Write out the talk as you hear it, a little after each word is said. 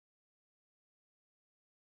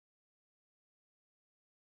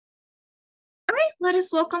Let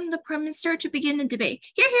us welcome the Prime Minister to begin the debate.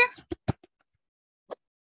 Hear, hear.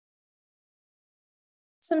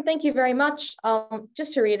 Awesome, thank you very much.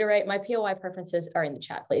 Just to reiterate, my POI preferences are in the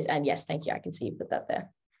chat, please. And yes, thank you. I can see you put that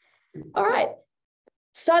there. All right.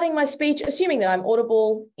 Starting my speech, assuming that I'm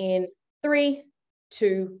audible in 3,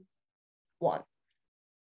 2, 1.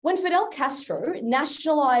 When Fidel Castro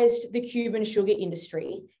nationalized the Cuban sugar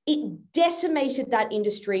industry, it decimated that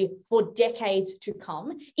industry for decades to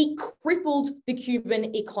come. It crippled the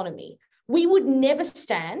Cuban economy. We would never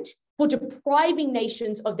stand for depriving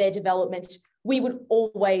nations of their development. We would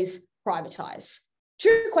always privatize.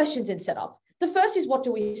 2 questions in setup. The first is, what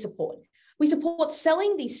do we support? We support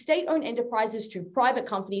selling these state-owned enterprises to private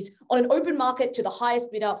companies on an open market to the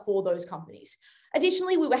highest bidder for those companies.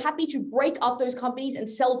 Additionally, we were happy to break up those companies and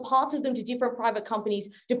sell parts of them to different private companies,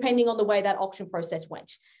 depending on the way that auction process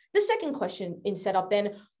went. The second question in setup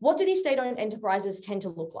then, what do these state-owned enterprises tend to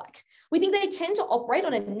look like? We think they tend to operate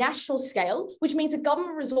on a national scale, which means that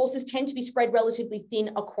government resources tend to be spread relatively thin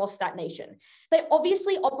across that nation. They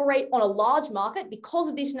obviously operate on a large market because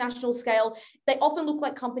of this national scale. They often look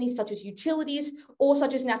like companies such as utilities or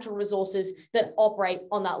such as natural resources that operate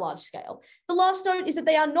on that large scale. The last note is that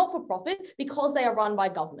they are not for profit because they are run by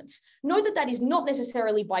governments. Note that that is not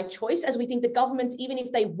necessarily by choice, as we think that governments, even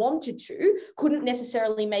if they wanted to, couldn't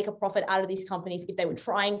necessarily make a profit out of these companies if they were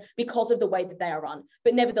trying, because of the way that they are run.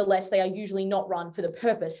 But nevertheless, they are usually not run for the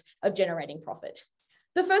purpose of generating profit.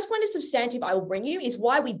 The first point of substantive I will bring you is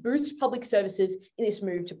why we boost public services in this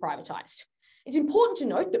move to privatized. It's important to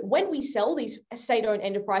note that when we sell these state-owned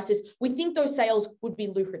enterprises, we think those sales would be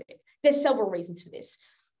lucrative. There's several reasons for this.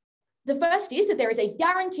 The first is that there is a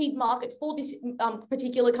guaranteed market for this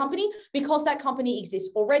particular company because that company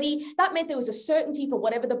exists already. That meant there was a certainty for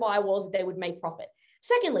whatever the buyer was, that they would make profit.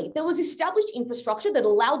 Secondly, there was established infrastructure that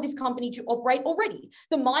allowed this company to operate already.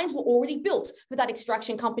 The mines were already built for that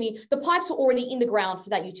extraction company. The pipes were already in the ground for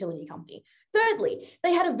that utility company. Thirdly,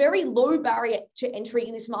 they had a very low barrier to entry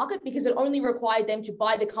in this market because it only required them to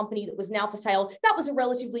buy the company that was now for sale. That was a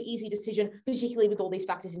relatively easy decision, particularly with all these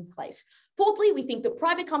factors in place. Fourthly, we think that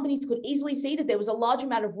private companies could easily see that there was a large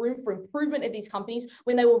amount of room for improvement of these companies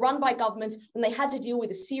when they were run by governments, when they had to deal with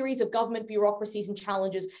a series of government bureaucracies and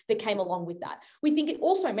challenges that came along with that. We think it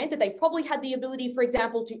also meant that they probably had the ability, for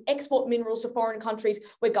example, to export minerals to foreign countries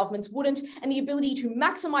where governments wouldn't, and the ability to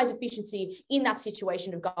maximize efficiency in that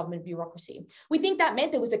situation of government bureaucracy. We think that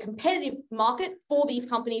meant there was a competitive market for these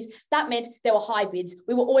companies. That meant there were high bids.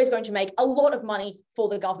 We were always going to make a lot of money for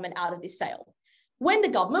the government out of this sale. When the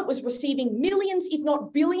government was receiving millions, if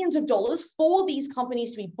not billions of dollars for these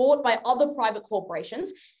companies to be bought by other private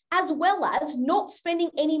corporations, as well as not spending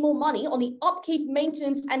any more money on the upkeep,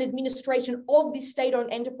 maintenance, and administration of this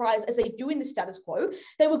state-owned enterprise as they do in the status quo,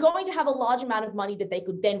 they were going to have a large amount of money that they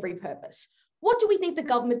could then repurpose. What do we think the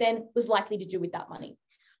government then was likely to do with that money?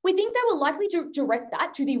 We think they were likely to direct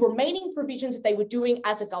that to the remaining provisions that they were doing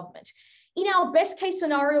as a government. In our best case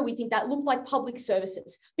scenario, we think that looked like public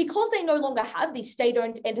services because they no longer have these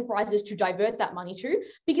state-owned enterprises to divert that money to,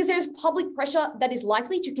 because there's public pressure that is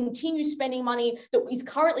likely to continue spending money that is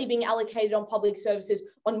currently being allocated on public services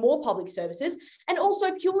on more public services, and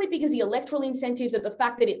also purely because the electoral incentives of the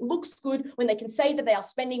fact that it looks good when they can say that they are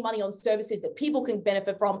spending money on services that people can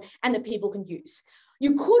benefit from and that people can use.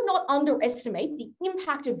 You could not underestimate the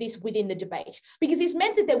impact of this within the debate, because this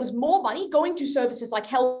meant that there was more money going to services like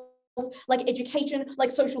health, like education, like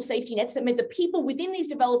social safety nets, that meant that people within these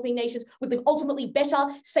developing nations would live ultimately better,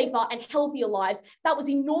 safer, and healthier lives. That was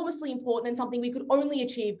enormously important and something we could only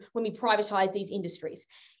achieve when we privatized these industries.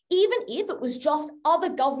 Even if it was just other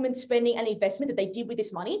government spending and investment that they did with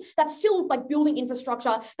this money, that still looked like building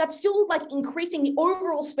infrastructure, that still looked like increasing the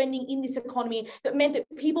overall spending in this economy, that meant that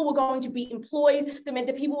people were going to be employed, that meant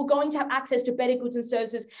that people were going to have access to better goods and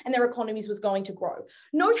services, and their economies was going to grow.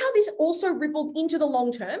 Note how this also rippled into the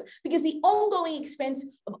long term, because the ongoing expense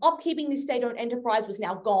of upkeeping this state-owned enterprise was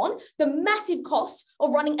now gone. The massive costs of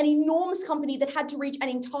running an enormous company that had to reach an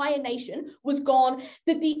entire nation was gone,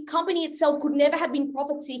 that the company itself could never have been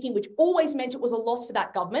profit-seeking, which always meant it was a loss for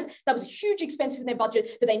that government. That was a huge expense in their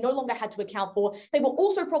budget that they no longer had to account for. They were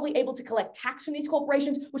also probably able to collect tax from these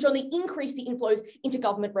corporations, which only increased the inflows into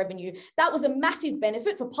government revenue. That was a massive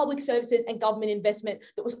benefit for public services and government investment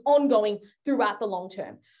that was ongoing throughout the long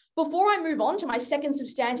term. Before I move on to my second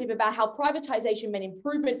substantive about how privatization meant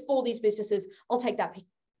improvement for these businesses, I'll take that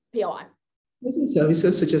POI.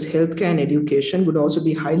 Services such as healthcare and education would also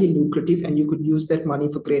be highly lucrative, and you could use that money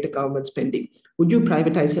for greater government spending. Would you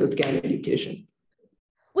privatize healthcare and education?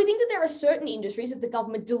 We think that there are certain industries that the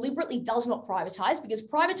government deliberately does not privatize because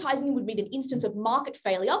privatizing them would mean an instance of market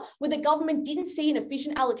failure where the government didn't see an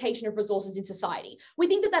efficient allocation of resources in society. We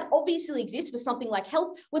think that that obviously exists for something like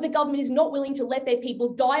health, where the government is not willing to let their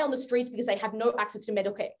people die on the streets because they have no access to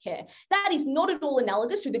medical care. That is not at all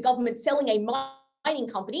analogous to the government selling a mining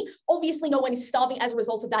company. Obviously, no one is starving as a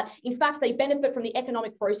result of that. In fact, they benefit from the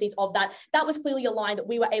economic proceeds of that. That was clearly a line that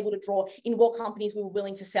we were able to draw in what companies we were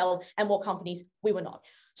willing to sell and what companies we were not.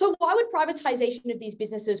 So why would privatization of these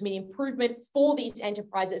businesses mean improvement for these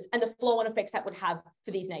enterprises and the flow-on effects that would have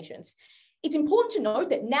for these nations? It's important to note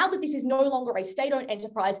that now that this is no longer a state-owned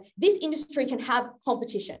enterprise, this industry can have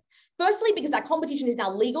competition. Firstly, because that competition is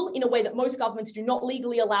now legal in a way that most governments do not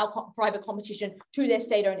legally allow private competition to their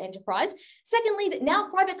state-owned enterprise. Secondly, that now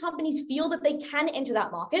private companies feel that they can enter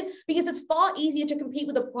that market because it's far easier to compete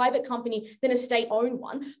with a private company than a state-owned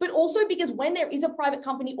one. But also because when there is a private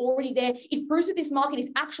company already there, it proves that this market is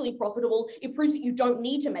actually profitable. It proves that you don't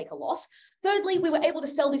need to make a loss. Thirdly, we were able to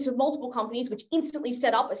sell this to multiple companies, which instantly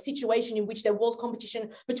set up a situation in which there was competition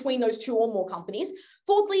between those two or more companies.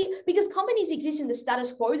 Fourthly, because companies exist in the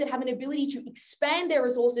status quo that have an ability to expand their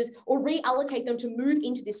resources or reallocate them to move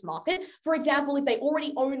into this market. For example, if they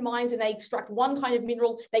already own mines and they extract one kind of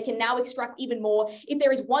mineral, they can now extract even more. If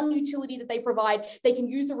there is one utility that they provide, they can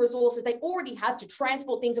use the resources they already have to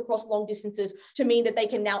transport things across long distances to mean that they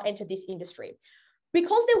can now enter this industry.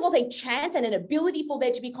 Because there was a chance and an ability for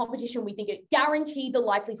there to be competition, we think it guaranteed the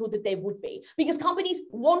likelihood that there would be, because companies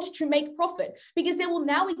want to make profit, because there will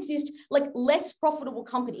now exist like less profitable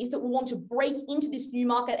companies that will want to break into this new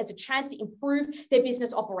market as a chance to improve their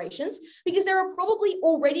business operations, because there are probably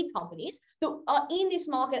already companies that are in this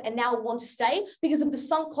market and now want to stay because of the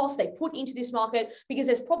sunk costs they put into this market, because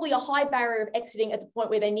there's probably a high barrier of exiting at the point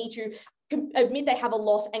where they need to admit they have a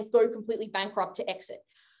loss and go completely bankrupt to exit.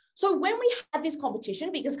 So when we had this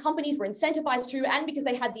competition, because companies were incentivized to, and because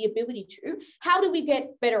they had the ability to, how do we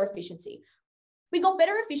get better efficiency? We got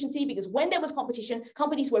better efficiency because when there was competition,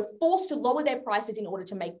 companies were forced to lower their prices in order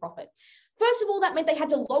to make profit. First of all, that meant they had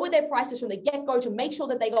to lower their prices from the get-go to make sure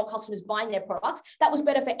that they got customers buying their products. That was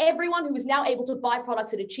better for everyone who was now able to buy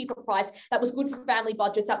products at a cheaper price. That was good for family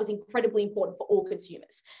budgets. That was incredibly important for all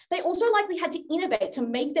consumers. They also likely had to innovate to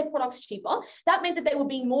make their products cheaper. That meant that they were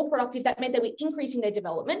being more productive. That meant they were increasing their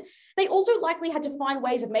development. They also likely had to find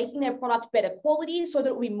ways of making their products better quality so that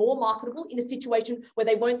it would be more marketable in a situation where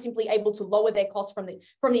they weren't simply able to lower their costs from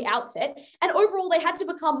the outset. And overall, they had to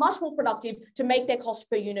become much more productive to make their cost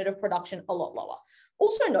per unit of production a lot lower.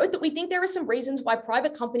 Also note that we think there are some reasons why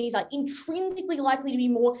private companies are intrinsically likely to be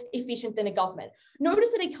more efficient than a government.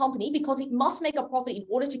 Notice that a company, because it must make a profit in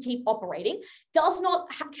order to keep operating,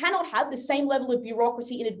 cannot have the same level of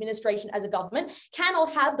bureaucracy in administration as a government,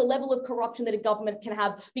 cannot have the level of corruption that a government can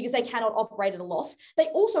have because they cannot operate at a loss. They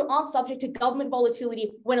also aren't subject to government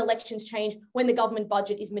volatility when elections change, when the government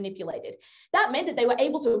budget is manipulated. That meant that they were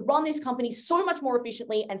able to run this company so much more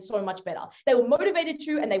efficiently and so much better. They were motivated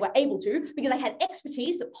to, and they were able to, because they had expertise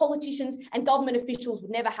that politicians and government officials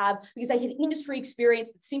would never have, because they had industry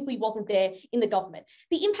experience that simply wasn't there in the government.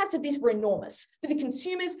 The impacts of this were enormous for the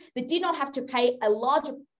consumers that did not have to pay a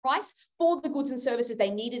larger price for the goods and services they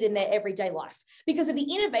needed in their everyday life, because of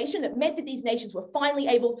the innovation that meant that these nations were finally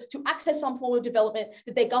able to access some form of development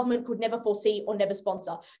that their government could never foresee or never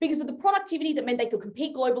sponsor, because of the productivity that meant they could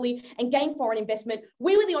compete globally and gain foreign investment.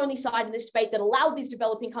 We were the only side in this debate that allowed these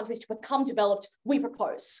developing countries to become developed. We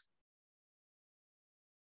propose.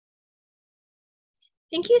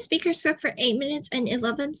 Thank you, Speaker Suk, for 8 minutes and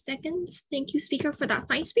 11 seconds. Thank you, Speaker, for that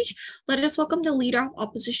fine speech. Let us welcome the Leader of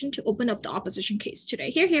Opposition to open up the opposition case today.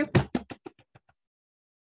 Hear, hear.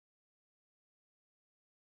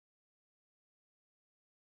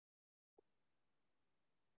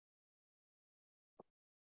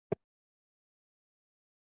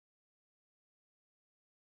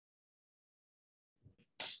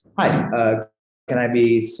 Hi, can I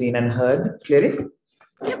be seen and heard clearly?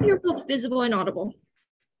 Yep, you're both visible and audible.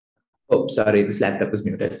 Oh, sorry, this laptop was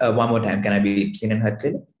muted. One more time, can I be seen and heard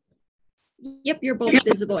clearly? Yep, you're both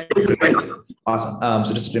visible and audible. Awesome.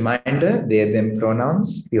 So just a reminder, they, them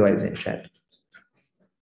pronouns, POI is in chat.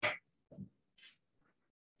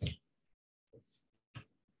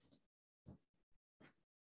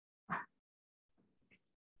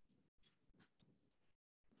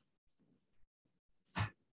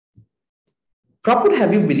 Prop would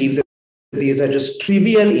have you believe that these are just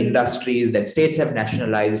trivial industries that states have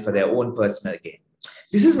nationalized for their own personal gain.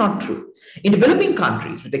 This is not true. In developing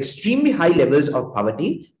countries with extremely high levels of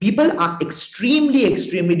poverty, people are extremely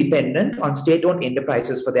dependent on state-owned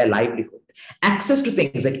enterprises for their livelihood. Access to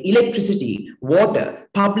things like electricity, water,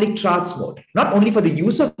 public transport, not only for the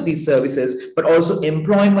use of these services, but also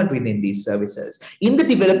employment within these services. In the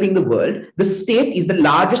developing the world, the state is the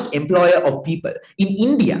largest employer of people. In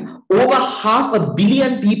India, over 500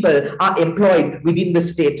 million people are employed within the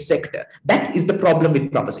state sector. That is the problem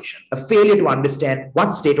with proposition, a failure to understand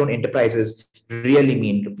what state-owned enterprises really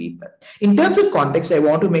mean to people. In terms of context, I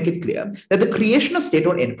want to make it clear that the creation of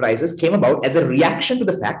state-owned enterprises came about as a reaction to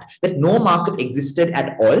the fact that no market existed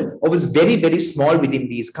at all or was very, very small within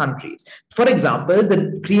these countries. For example,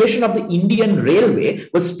 the creation of the Indian Railway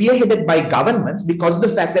was spearheaded by governments because of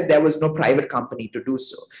the fact that there was no private company to do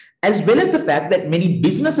so, as well as the fact that many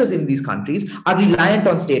businesses in these countries are reliant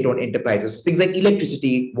on state-owned enterprises for things like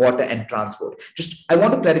electricity, water, and transport. I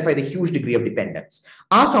want to clarify the huge degree of dependence.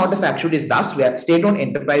 Our counterfactual is thus where state-owned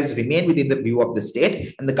enterprises remain within the view of the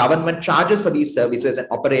state, and the government charges for these services and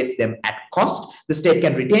operates them at cost. The state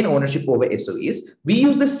can retain ownership over SOEs. We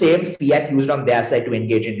use the same fiat used on their side to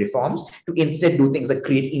engage in reforms, to instead do things like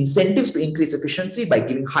create incentives to increase efficiency by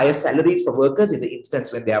giving higher salaries for workers in the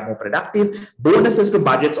instance when they are more productive, bonuses to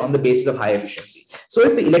budgets on the basis of higher efficiency. So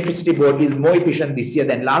if the electricity board is more efficient this year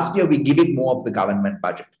than last year, we give it more of the government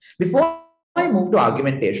budget. Before I move to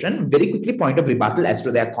argumentation, very quickly point of rebuttal as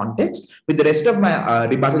to their context, with the rest of my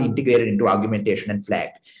rebuttal integrated into argumentation and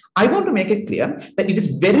flagged. I want to make it clear that it is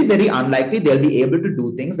very, very unlikely they'll be able to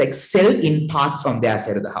do things like sell in parts on their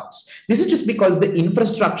side of the house. This is just because the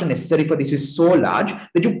infrastructure necessary for this is so large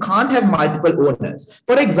that you can't have multiple owners.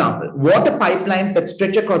 For example, water pipelines that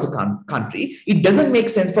stretch across a country, it doesn't make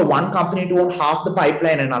sense for one company to own half the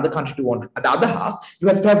pipeline and another country to own the other half. You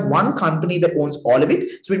have to have one company that owns all of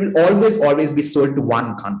it. So it will always be sold to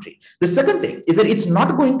one country. The second thing is that it's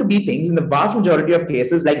not going to be things in the vast majority of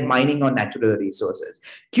cases like mining or natural resources.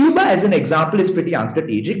 Cuba, as an example, is pretty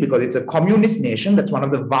unstrategic because it's a communist nation that's one of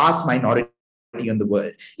the vast minority in the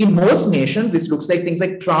world. In most nations, this looks like things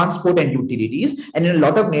like transport and utilities, and in a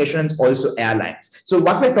lot of nations, also airlines. So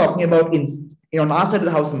what we're talking about on our side of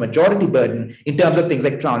the house, the majority burden in terms of things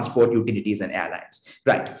like transport, utilities, and airlines.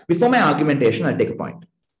 Right. Before my argumentation, I'll take a point.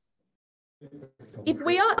 If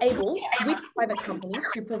we are able, with private companies,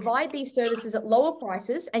 to provide these services at lower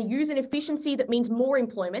prices and use an efficiency that means more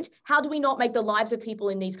employment, how do we not make the lives of people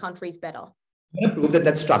in these countries better? I'm going to prove that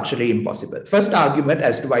that's structurally impossible. First argument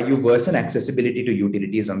as to why you worsen accessibility to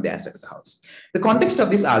utilities on their side of the house. The context of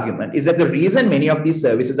this argument is that the reason many of these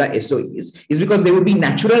services are SOEs is because they would be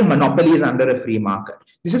natural monopolies under a free market.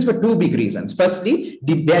 This is for two big reasons. Firstly,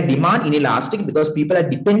 they are demand inelastic because people are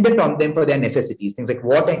dependent on them for their necessities, things like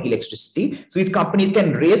water and electricity. So these companies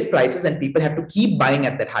can raise prices and people have to keep buying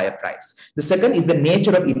at that higher price. The second is the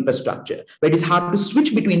nature of infrastructure, where it is hard to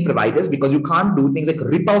switch between providers because you can't do things like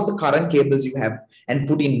rip out the current cables you have and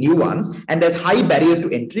put in new ones. And there's high barriers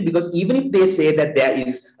to entry because even if they say that there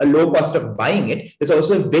is a low cost of buying it, there's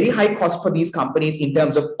also a very high cost for these companies in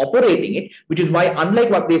terms of operating it, which is why,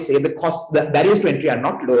 unlike what they say, the barriers to entry are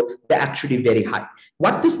not low, they're actually very high.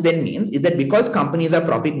 What this then means is that because companies are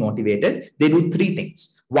profit motivated, they do three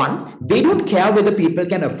things. One, they don't care whether people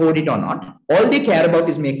can afford it or not. All they care about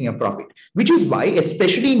is making a profit, which is why,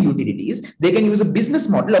 especially in utilities, they can use a business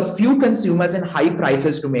model of few consumers and high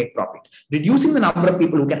prices to make profit, reducing the number of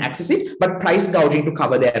people who can access it, but price gouging to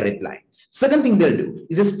cover their red line. Second thing they'll do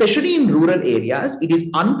is, especially in rural areas, it is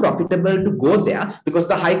unprofitable to go there because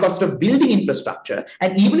the high cost of building infrastructure.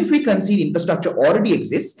 And even if we concede infrastructure already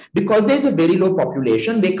exists, because there's a very low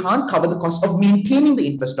population, they can't cover the cost of maintaining the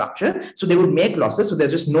infrastructure. So they would make losses. So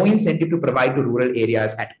there's just no incentive to provide to rural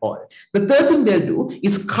areas at all. The third thing they'll do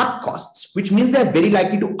is cut costs, which means they're very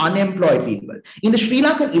likely to unemploy people. In the Sri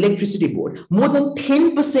Lankan electricity board, more than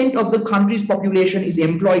 10% of the country's population is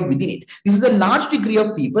employed within it. This is a large degree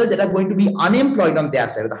of people that are going to be unemployed on their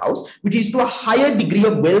side of the house, which leads to a higher degree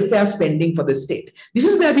of welfare spending for the state. This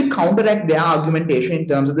is where we counteract their argumentation in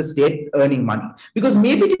terms of the state earning money. Because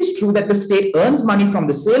maybe it is true that the state earns money from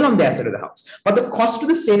the sale on their side of the house, but the costs to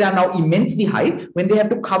the state are now immensely high when they have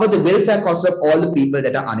to cover the welfare costs of all the people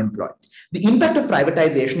that are unemployed. The impact of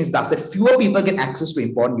privatization is thus that fewer people get access to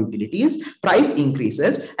important utilities, price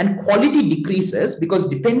increases, and quality decreases because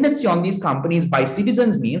dependency on these companies by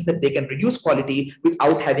citizens means that they can reduce quality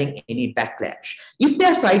without having any backlash. If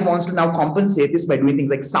their side wants to now compensate this by doing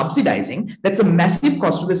things like subsidizing, that's a massive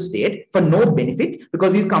cost to the state for no benefit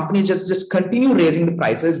because these companies just continue raising the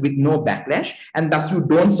prices with no backlash, and thus you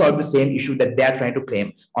don't solve the same issue that they're trying to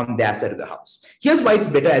claim on their side of the house. Here's why it's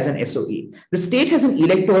better as an SOE. The state has an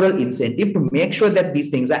electoral incentive to make sure that these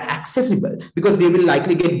things are accessible, because they will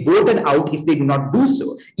likely get voted out if they do not do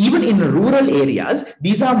so. Even in rural areas,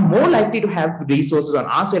 these are more likely to have resources on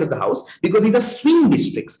our side of the house, because these are swing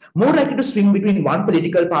districts, more likely to swing between one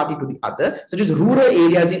political party to the other, such as rural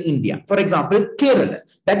areas in India. For example, Kerala.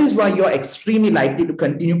 That is why you're extremely likely to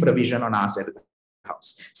continue provision on our side of the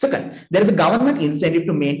house. Second, there is a government incentive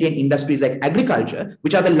to maintain industries like agriculture,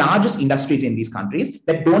 which are the largest industries in these countries,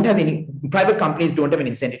 that don't have any, private companies don't have an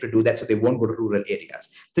incentive to do that, so they won't go to rural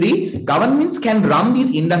areas. Three, governments can run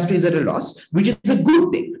these industries at a loss, which is a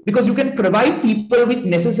good thing, because you can provide people with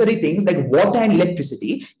necessary things like water and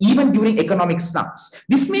electricity, even during economic slumps.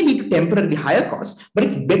 This may lead to temporarily higher costs, but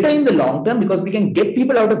it's better in the long term, because we can get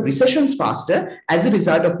people out of recessions faster as a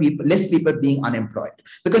result of less people being unemployed.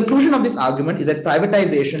 The conclusion of this argument is that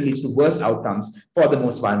privatization leads to worse outcomes for the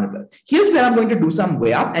most vulnerable. Here's where I'm going to do some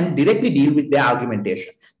way up and directly deal with their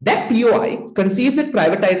argumentation. That POI concedes that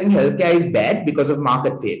privatizing healthcare is bad because of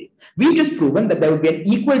market failure. We've just proven that there would be an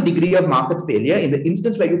equal degree of market failure in the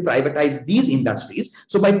instance where you privatize these industries.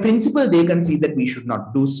 So by principle, they concede that we should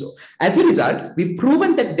not do so. As a result, we've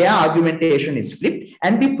proven that their argumentation is flipped,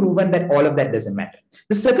 and we've proven that all of that doesn't matter.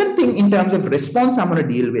 The second thing in terms of response I'm going to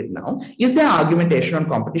deal with now is their argumentation on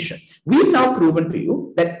competition. We've now proven to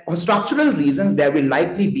you that for structural reasons, there will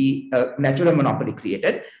likely be a natural monopoly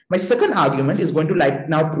created. My second argument is going to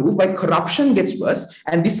now prove why corruption gets worse,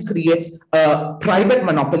 and this creates a private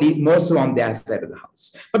monopoly more so on their side of the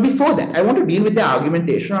house. But before that, I want to deal with the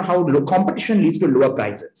argumentation on how competition leads to lower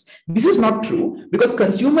prices. This is not true, because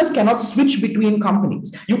consumers cannot switch between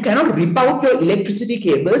companies. You cannot rip out your electricity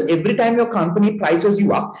cables every time your company prices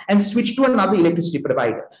you up and switch to another electricity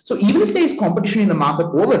provider. So even if there is competition in the market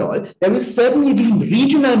overall, there will certainly be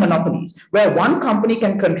regional monopolies where one company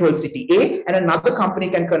can control city A and another company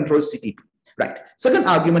can control city B. Right. Second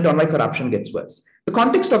argument on why corruption gets worse. The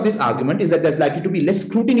context of this argument is that there's likely to be less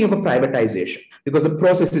scrutiny over privatization, because the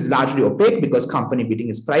process is largely opaque, because company bidding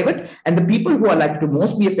is private, and the people who are likely to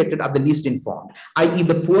most be affected are the least informed, i.e.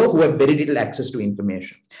 the poor who have very little access to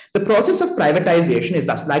information. The process of privatization is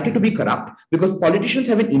thus likely to be corrupt, because politicians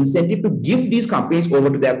have an incentive to give these companies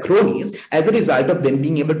over to their cronies as a result of them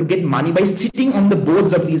being able to get money by sitting on the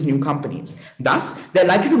boards of these new companies. Thus, they're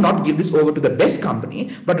likely to not give this over to the best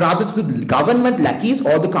company, but rather to the government lackeys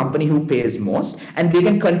or the company who pays most, and they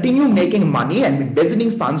can continue making money and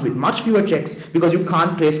embezzling funds with much fewer checks, because you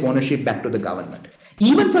can't trace ownership back to the government.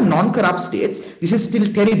 Even for non-corrupt states, this is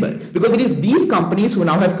still terrible, because it is these companies who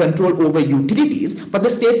now have control over utilities, but the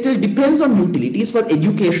state still depends on utilities for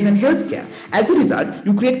education and healthcare. As a result,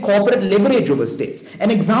 you create corporate leverage over states. An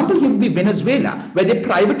example here would be Venezuela, where they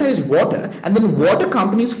privatized water, and then water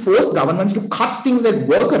companies forced governments to cut things like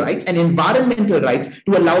worker rights and environmental rights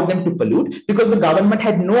to allow them to pollute, because the government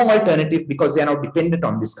had no alternative, because they are now dependent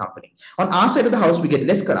on this company. On our side of the house, we get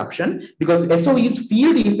less corruption, because SOEs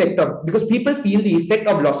feel the effect of, because people feel the effect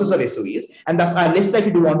of losses of SOEs, and thus are less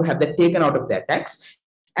likely to want to have that taken out of their tax.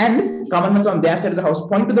 And governments on their side of the house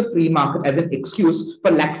point to the free market as an excuse for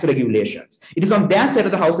lax regulations. It is on their side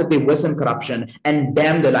of the house that they worsen corruption and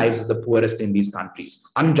damn the lives of the poorest in these countries.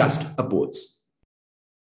 Unjust oppose.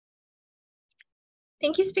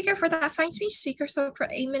 Thank you, Speaker, for that fine speech. Speaker spoke for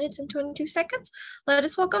 8 minutes and 22 seconds. Let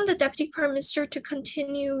us welcome the Deputy Prime Minister to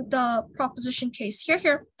continue the proposition case. Hear,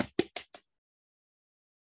 hear.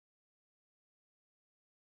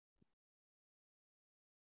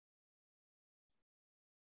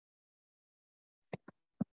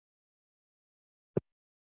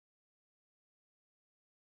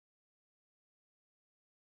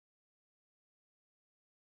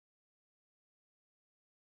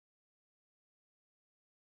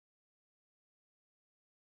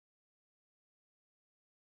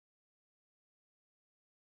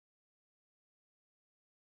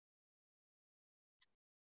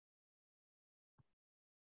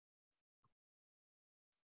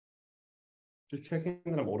 Just checking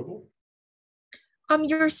that I'm audible.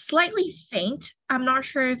 You're slightly faint. I'm not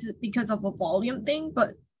sure if it's because of a volume thing,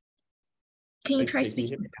 but can you try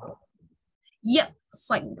speaking? Yeah,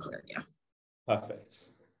 slightly clear, yeah. Perfect.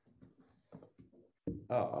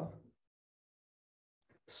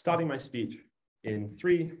 Starting my speech in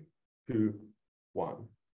 3, 2, 1.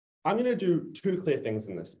 I'm going to do 2 clear things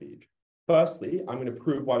in this speech. Firstly, I'm going to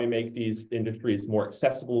prove why we make these industries more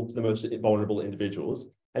accessible to the most vulnerable individuals.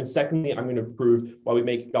 And secondly, I'm going to prove why we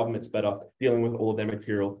make governments better dealing with all of their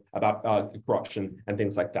material about corruption and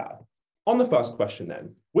things like that. On the first question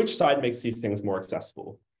then, which side makes these things more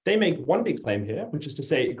accessible? They make one big claim here, which is to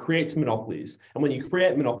say it creates monopolies. And when you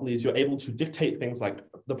create monopolies, you're able to dictate things like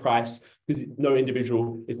the price, because no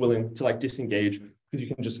individual is willing to disengage because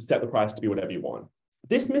you can just set the price to be whatever you want.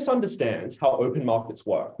 This misunderstands how open markets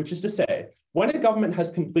work, which is to say, when a government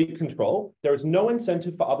has complete control, there is no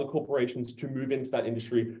incentive for other corporations to move into that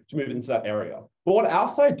industry, to move into that area. But what our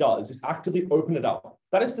side does is actively open it up.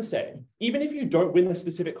 That is to say, even if you don't win the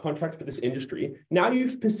specific contract for this industry, now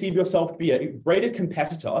you perceive yourself to be a greater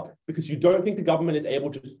competitor because you don't think the government is able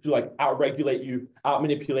to like out-regulate you,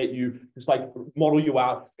 out-manipulate you, just like model you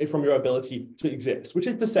out from your ability to exist, which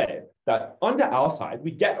is to say that under our side,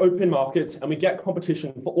 we get open markets and we get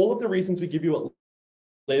competition for all of the reasons we give you at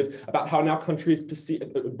Live about how now countries perceive,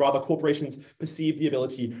 rather corporations perceive the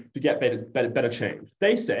ability to get better change.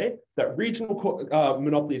 They say that regional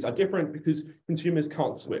monopolies are different because consumers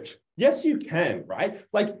can't switch. Yes, you can, right?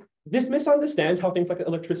 Like this misunderstands how things like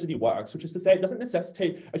electricity works, which is to say it doesn't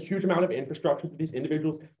necessitate a huge amount of infrastructure that these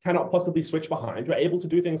individuals cannot possibly switch behind. You're able to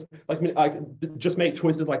do things like just make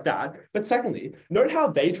choices like that. But secondly, note how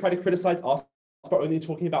they try to criticize us for only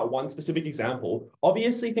talking about one specific example.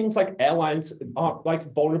 Obviously, things like airlines aren't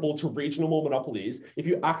like vulnerable to regional monopolies. If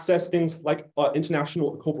you access things like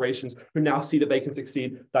international corporations who now see that they can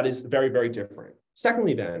succeed, that is very, very different.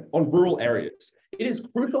 Secondly, then, on rural areas, it is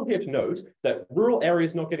crucial here to note that rural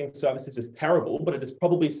areas not getting services is terrible, but it is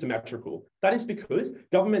probably symmetrical. That is because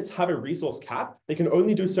governments have a resource cap. They can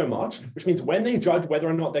only do so much, which means when they judge whether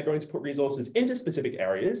or not they're going to put resources into specific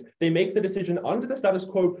areas, they make the decision under the status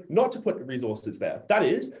quo not to put resources there. That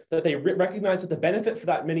is, that they recognize that the benefit for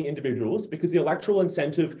that many individuals, because the electoral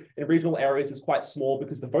incentive in regional areas is quite small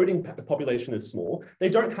because the voting population is small, they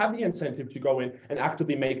don't have the incentive to go in and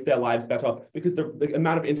actively make their lives better because the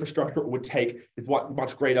amount of infrastructure it would take is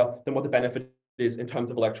much greater than what the benefit is in terms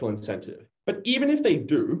of electoral incentive. But even if they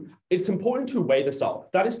do, it's important to weigh this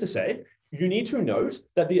up. That is to say, you need to note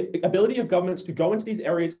that the ability of governments to go into these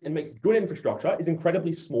areas and make good infrastructure is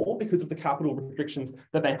incredibly small because of the capital restrictions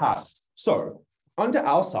that they have. So under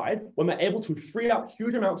our side, when we're able to free up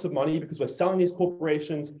huge amounts of money because we're selling these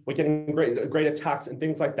corporations, we're getting greater tax and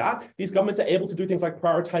things like that, these governments are able to do things like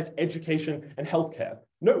prioritize education and healthcare.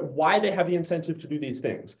 Note why they have the incentive to do these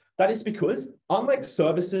things. That is because, unlike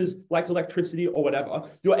services like electricity or whatever,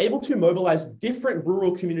 you're able to mobilize different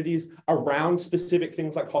rural communities around specific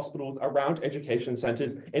things like hospitals, around education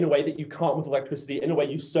centers, in a way that you can't with electricity, in a way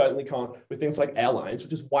you certainly can't with things like airlines,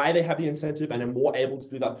 which is why they have the incentive and are more able to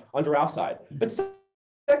do that under our side. But second,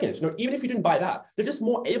 even if you didn't buy that, they're just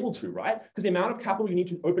more able to, right? Because the amount of capital you need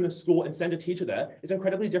to open a school and send a teacher there is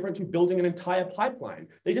incredibly different to building an entire pipeline.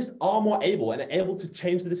 They just are more able and are able to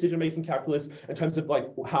change the decision-making calculus in terms of like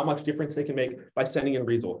how much difference they can make by sending in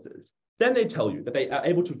resources. Then they tell you that they are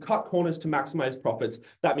able to cut corners to maximize profits.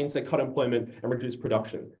 That means they cut employment and reduce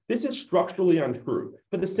production. This is structurally untrue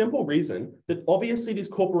for the simple reason that obviously these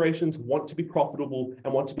corporations want to be profitable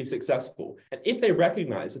and want to be successful. And if they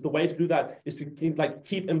recognize that the way to do that is to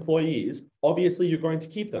keep employees, obviously you're going to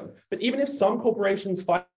keep them. But even if some corporations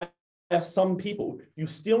fire some people, you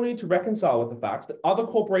still need to reconcile with the fact that other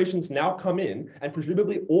corporations now come in and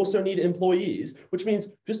presumably also need employees, which means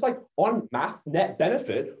just like on math net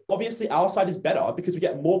benefit, obviously our side is better because we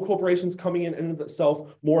get more corporations coming in and of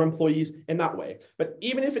itself, more employees in that way. But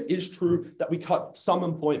even if it is true that we cut some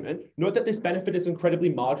employment, note that this benefit is incredibly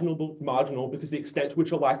marginal because the extent to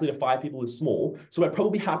which you're likely to fire people is small. So we're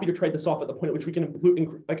probably happy to trade this off at the point at which we can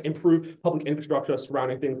improve public infrastructure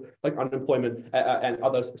surrounding things like unemployment and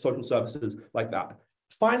other social services like that.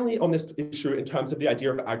 Finally, on this issue, in terms of the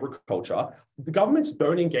idea of agriculture, the governments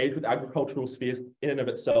don't engage with agricultural spheres in and of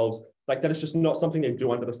itself. Like that is just not something they do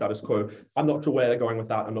under the status quo. I'm not sure where they're going with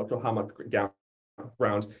that. I'm not sure how much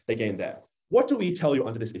ground they gain there. What do we tell you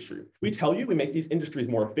under this issue? We tell you we make these industries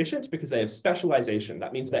more efficient because they have specialization.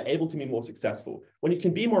 That means they're able to be more successful. When you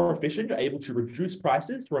can be more efficient, you're able to reduce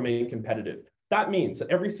prices to remain competitive. That means that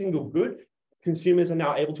every single good consumers are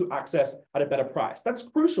now able to access at a better price. That's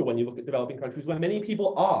crucial when you look at developing countries where many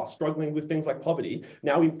people are struggling with things like poverty.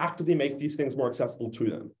 Now we actively make these things more accessible to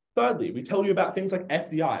them. Thirdly, we tell you about things like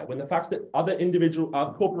FDI, when the fact that other individual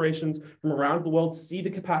corporations from around the world see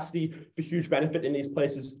the capacity for huge benefit in these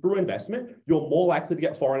places through investment, you're more likely to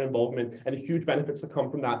get foreign involvement and the huge benefits that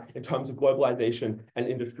come from that in terms of globalization and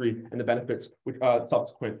industry and the benefits which are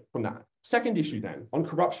subsequent from that. Second issue then, on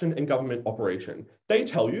corruption and government operation. They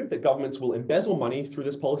tell you that governments will embezzle money through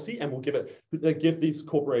this policy and will give these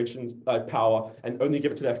corporations power and only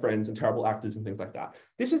give it to their friends and terrible actors and things like that.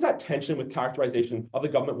 This is at tension with characterization of the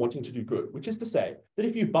government wanting to do good, which is to say that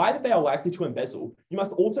if you buy that they are likely to embezzle, you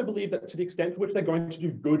must also believe that to the extent to which they're going to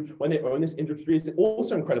do good when they own this industry is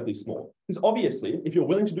also incredibly small. Because obviously, if you're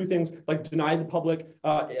willing to do things like deny the public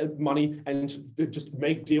money and just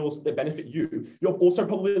make deals that benefit you, you're also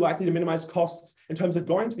probably likely to minimize costs in terms of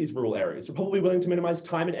going to these rural areas. You're probably willing to minimize minimize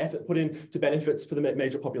time and effort put into benefits for the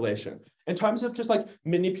major population. In terms of just like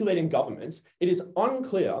manipulating governments, it is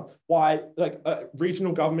unclear why like a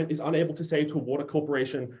regional government is unable to say to a water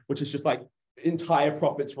corporation, which is just like entire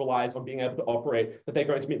profits relies on being able to operate, that they're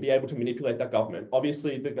going to be able to manipulate that government.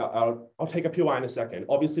 Obviously, I'll take a POI in a second.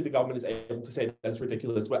 Obviously, the government is able to say that's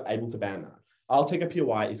ridiculous. We're able to ban that. I'll take a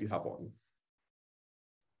POI if you have one.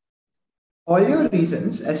 All your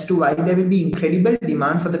reasons as to why there will be incredible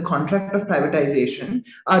demand for the contract of privatization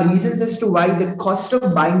are reasons as to why the cost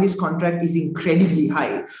of buying this contract is incredibly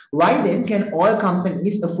high. Why then can all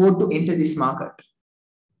companies afford to enter this market?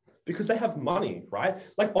 Because they have money, right?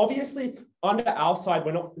 Like obviously under our side,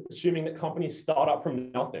 we're not assuming that companies start up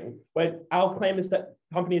from nothing. But our claim is that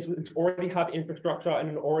companies which already have infrastructure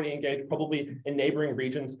and are already engaged probably in neighboring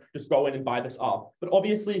regions just go in and buy this up. But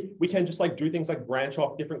obviously we can just like do things like branch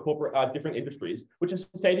off different different industries, which is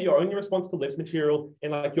to say that your only response to Liv's material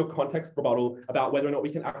in like your context rebuttal about whether or not we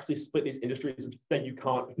can actually split these industries, which then you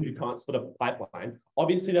can't split a pipeline.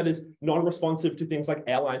 Obviously that is non-responsive to things like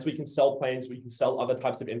airlines. We can sell planes, we can sell other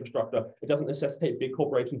types of infrastructure. It doesn't necessitate big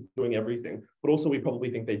corporations doing everything, but also we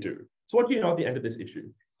probably think they do. So what do you know at the end of this issue?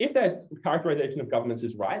 If their characterization of governments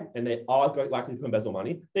is right, and they are likely to embezzle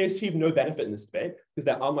money, they achieve no benefit in this debate because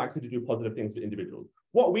they're unlikely to do positive things for individuals.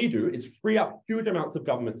 What we do is free up huge amounts of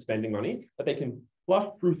government spending money that they can flush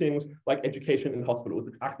through things like education and hospitals,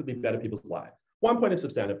 which actively better people's lives. One point of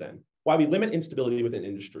substantive then, why we limit instability within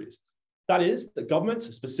industries. That is, that governments,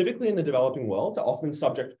 specifically in the developing world, are often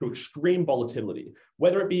subject to extreme volatility,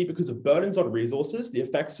 whether it be because of burdens on resources, the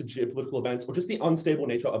effects of geopolitical events, or just the unstable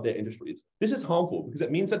nature of their industries. This is harmful because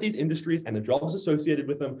it means that these industries and the jobs associated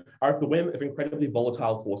with them are at the whim of incredibly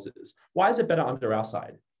volatile forces. Why is it better under our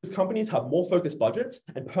side? Because companies have more focused budgets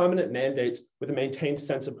and permanent mandates with a maintained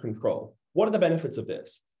sense of control. What are the benefits of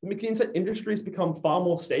this? It means that industries become far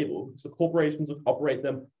more stable because the corporations which operate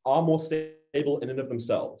them are more stable in and of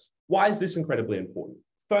themselves. Why is this incredibly important?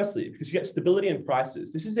 Firstly, because you get stability in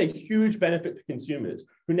prices. This is a huge benefit to consumers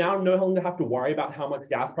who now no longer have to worry about how much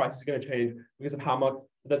gas prices are going to change because of how much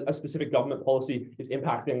a specific government policy is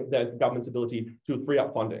impacting the government's ability to free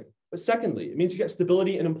up funding. But secondly, it means you get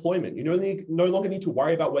stability in employment. You no longer need to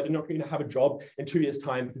worry about whether or not you're going to have a job in 2 years'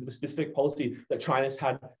 time because of a specific policy that China's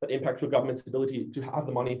had that impacts your government's ability to have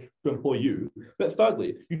the money to employ you. But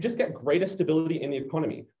thirdly, you just get greater stability in the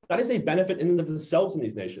economy. That is a benefit in and of themselves in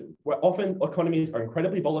these nations, where often economies are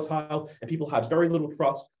incredibly volatile and people have very little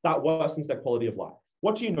trust. That worsens their quality of life.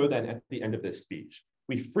 What do you know then at the end of this speech?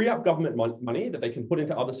 We free up government money that they can put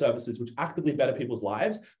into other services which actively better people's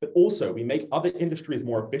lives, but also we make other industries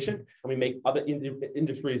more efficient and we make other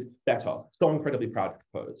industries better. So incredibly proud to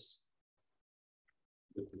propose.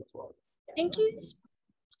 Thank you,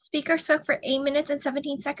 Speaker Suk, for 8 minutes and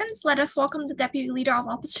 17 seconds. Let us welcome the Deputy Leader of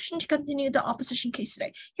Opposition to continue the opposition case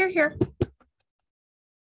today. Hear, hear.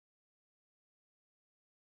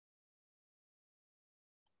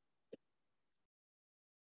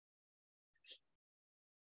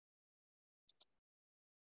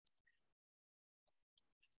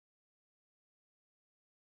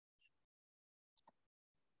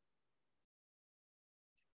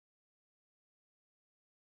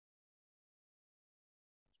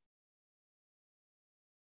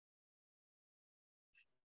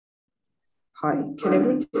 Hi, can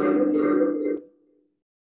everyone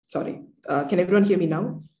can everyone hear me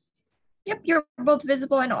now? Yep, you're both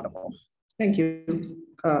visible and audible. Thank you.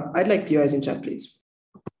 I'd like POIs in chat, please.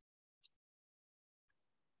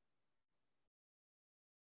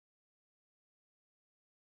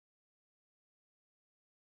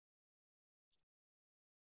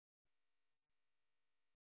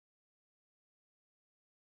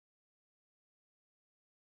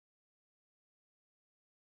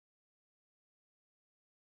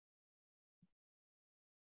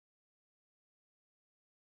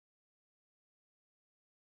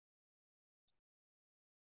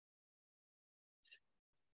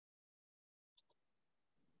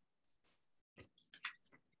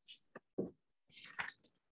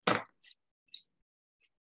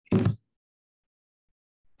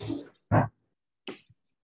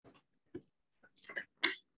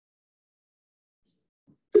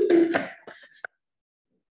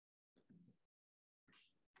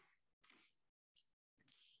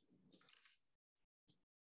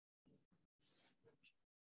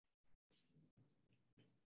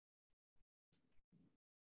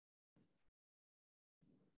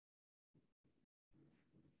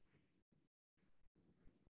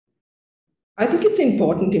 I think it's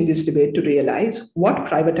important in this debate to realize what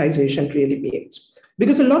privatization really means,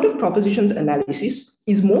 because a lot of propositions analysis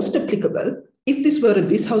is most applicable if this were a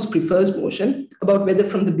This House Prefers motion about whether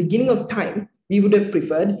from the beginning of time we would have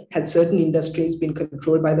preferred had certain industries been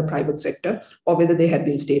controlled by the private sector or whether they had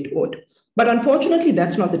been state-owned. But unfortunately,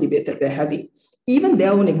 that's not the debate that we're having. Even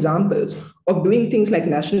their own examples of doing things like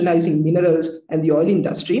nationalizing minerals and the oil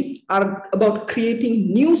industry are about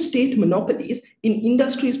creating new state monopolies in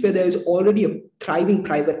industries where there is already a thriving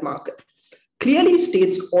private market. Clearly,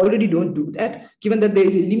 states already don't do that, given that there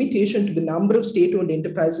is a limitation to the number of state-owned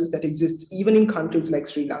enterprises that exists even in countries like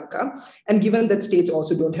Sri Lanka, and given that states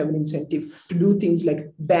also don't have an incentive to do things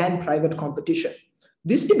like ban private competition.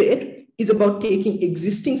 This debate is about taking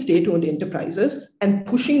existing state-owned enterprises and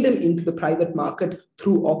pushing them into the private market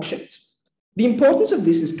through auctions. The importance of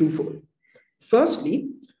this is twofold.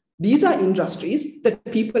 Firstly, these are industries that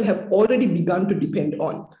people have already begun to depend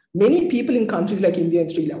on. Many people in countries like India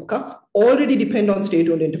and Sri Lanka already depend on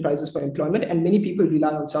state-owned enterprises for employment, and many people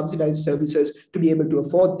rely on subsidized services to be able to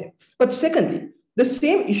afford them. But secondly, the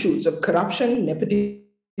same issues of corruption,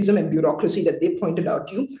 nepotism, and bureaucracy that they pointed out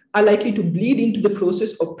to you are likely to bleed into the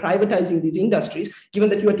process of privatizing these industries, given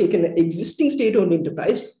that you are taking an existing state-owned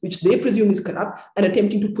enterprise, which they presume is corrupt, and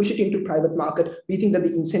attempting to push it into private market. We think that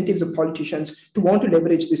the incentives of politicians to want to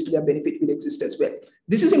leverage this to their benefit will exist as well.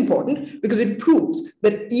 This is important because it proves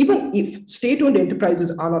that even if state-owned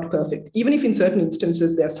enterprises are not perfect, even if in certain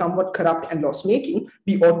instances they are somewhat corrupt and loss-making,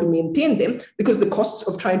 we ought to maintain them because the costs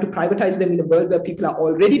of trying to privatize them in a world where people are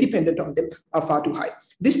already dependent on them are far too high.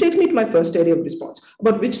 This takes me to my first area of response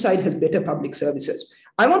about which side has better public services.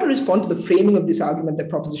 I want to respond to the framing of this argument that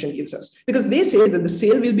proposition gives us, because they say that the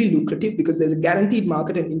sale will be lucrative because there's a guaranteed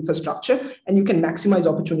market and infrastructure, and you can maximize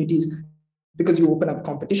opportunities because you open up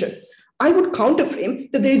competition. I would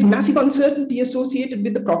counterframe that there is massive uncertainty associated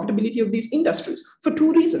with the profitability of these industries for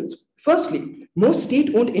two reasons. Firstly, most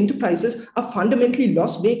state-owned enterprises are fundamentally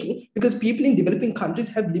loss-making because people in developing countries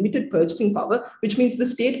have limited purchasing power, which means the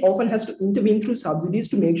state often has to intervene through subsidies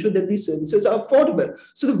to make sure that these services are affordable.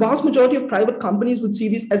 So the vast majority of private companies would see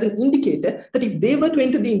this as an indicator that if they were to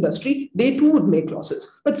enter the industry, they too would make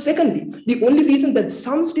losses. But secondly, the only reason that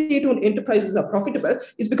some state-owned enterprises are profitable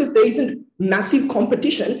is because there isn't massive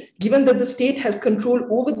competition, given that the state has control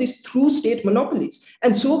over this through state monopolies.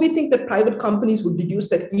 And so we think that private companies would deduce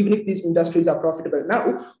that even if these industries are profitable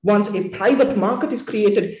now, once a private market is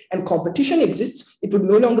created and competition exists, it would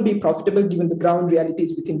no longer be profitable given the ground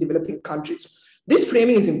realities within developing countries. This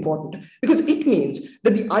framing is important because it means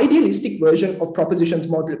that the idealistic version of proposition's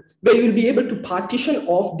model, where you will be able to partition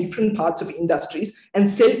off different parts of industries and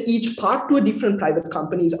sell each part to a different private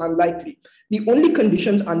company, is unlikely. The only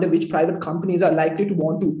conditions under which private companies are likely to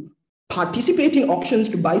want to participate in auctions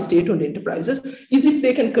to buy state-owned enterprises is if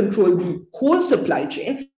they can control the whole supply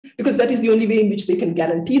chain, because that is the only way in which they can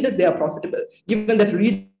guarantee that they are profitable, given that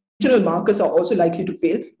regional markets are also likely to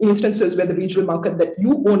fail in instances where the regional market that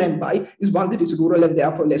you own and buy is one that is rural and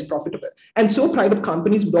therefore less profitable. And so private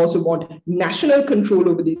companies would also want national control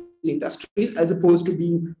over these industries as opposed to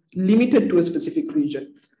being limited to a specific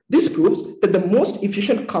region. This proves that the most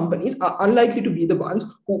efficient companies are unlikely to be the ones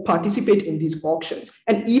who participate in these auctions.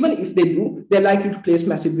 And even if they do, they're likely to place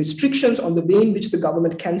massive restrictions on the way in which the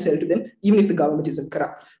government can sell to them, even if the government isn't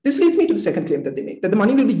corrupt. This leads me to the second claim that they make, that the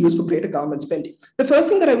money will be used for greater government spending. The first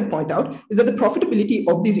thing that I would point out is that the profitability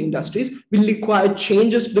of these industries will require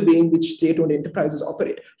changes to the way in which state-owned enterprises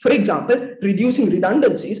operate. For example, reducing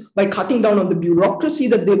redundancies by cutting down on the bureaucracy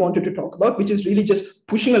that they wanted to talk about, which is really just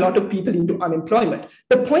pushing a lot of people into unemployment.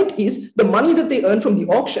 The point is the money that they earn from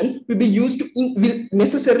the auction will be used to will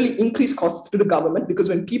necessarily increase costs to the government, because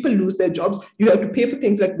when people lose their jobs, you have to pay for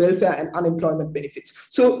things like welfare and unemployment benefits.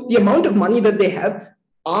 So the amount of money that they have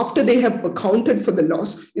after they have accounted for the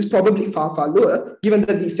loss is probably far, far lower, given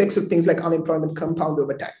that the effects of things like unemployment compound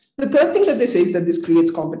over time. The third thing that they say is that this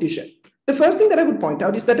creates competition. The first thing that I would point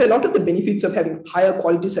out is that a lot of the benefits of having higher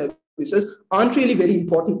quality services aren't really very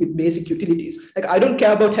important with basic utilities. Like, I don't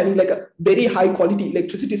care about having like a very high quality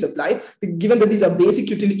electricity supply, given that these are basic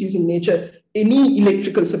utilities in nature. Any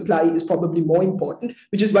electrical supply is probably more important,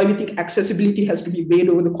 which is why we think accessibility has to be weighed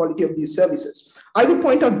over the quality of these services. I would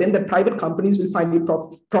point out then that private companies will find it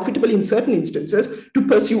profitable in certain instances to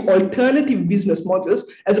pursue alternative business models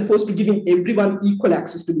as opposed to giving everyone equal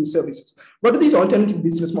access to these services. What do these alternative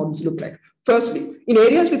business models look like? Firstly, in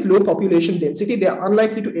areas with low population density, they are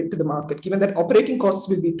unlikely to enter the market, given that operating costs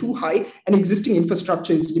will be too high and existing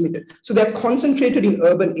infrastructure is limited. So they're concentrated in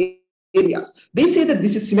urban areas. They say that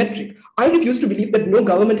this is symmetric. I refuse to believe that no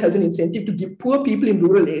government has an incentive to give poor people in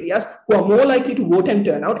rural areas who are more likely to vote and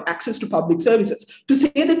turn out access to public services. To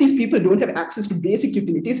say that these people don't have access to basic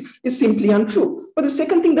utilities is simply untrue. But the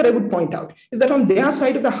second thing that I would point out is that on their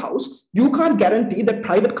side of the house, you can't guarantee that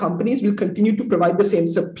private companies will continue to provide the same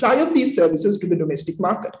supply of these services to the domestic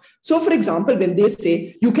market. So, for example, when they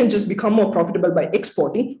say you can just become more profitable by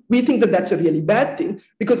exporting, we think that that's a really bad thing,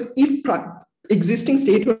 because if existing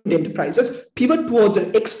state-owned enterprises pivot towards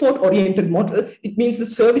an export-oriented model, it means the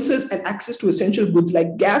services and access to essential goods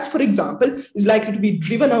like gas, for example, is likely to be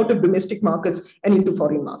driven out of domestic markets and into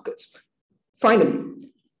foreign markets. Finally,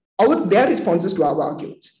 their responses to our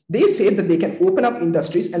arguments. They say that they can open up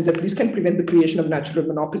industries and that this can prevent the creation of natural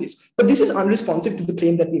monopolies. But this is unresponsive to the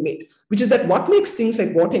claim that we made, which is that what makes things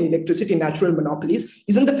like water and electricity natural monopolies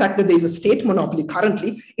isn't the fact that there is a state monopoly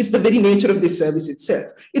currently, it's the very nature of this service itself.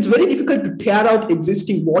 It's very difficult to tear out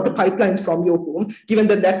existing water pipelines from your home, given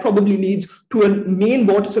that that probably leads to a main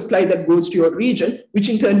water supply that goes to your region, which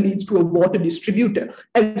in turn leads to a water distributor.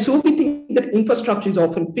 And so we think that infrastructure is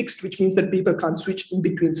often fixed, which means that people can't switch in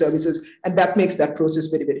between services, and that makes that process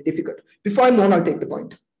very, very difficult. Before I move on, I'll take the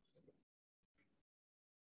point.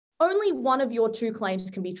 Only one of your two claims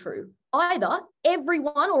can be true. Either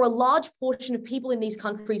everyone or a large portion of people in these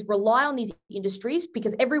countries rely on these industries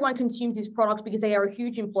because everyone consumes this product because they are a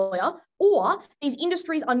huge employer, or these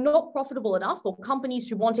industries are not profitable enough for companies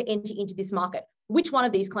who want to enter into this market. Which one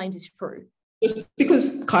of these claims is true? Just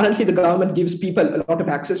because currently the government gives people a lot of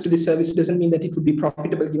access to this service doesn't mean that it would be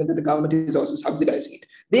profitable, given that the government is also subsidizing it.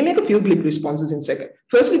 They make a few glib responses in second.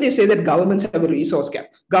 Firstly, they say that governments have a resource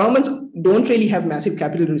cap. Governments don't really have massive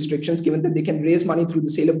capital restrictions, given that they can raise money through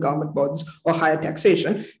the sale of government bonds or higher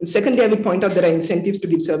taxation. And secondly, I would point out there are incentives to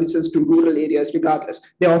give services to rural areas regardless.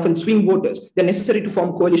 They're often swing voters. They're necessary to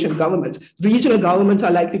form coalition governments. Regional governments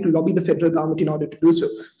are likely to lobby the federal government in order to do so.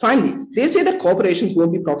 Finally, they say that corporations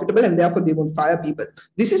won't be profitable and therefore they won't fire people.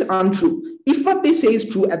 This is untrue. If what they say is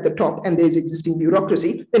true at the top and there is existing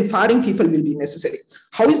bureaucracy, then firing people will be necessary.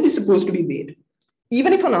 How is this supposed to be made?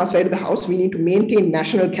 Even if on our side of the house, we need to maintain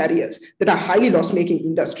national carriers that are highly loss-making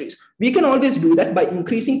industries, we can always do that by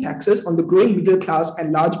increasing taxes on the growing middle class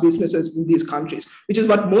and large businesses in these countries, which is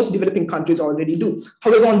what most developing countries already do.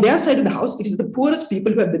 However, on their side of the house, it is the poorest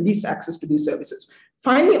people who have the least access to these services.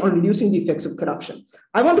 Finally, on reducing the effects of corruption,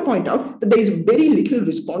 I want to point out that there is very little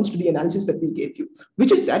response to the analysis that we gave you,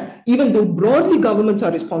 which is that even though broadly governments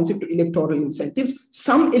are responsive to electoral incentives,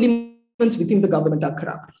 some elements within the government are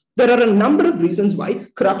corrupt. There are a number of reasons why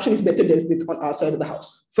corruption is better dealt with on our side of the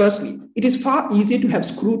house. Firstly, it is far easier to have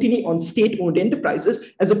scrutiny on state-owned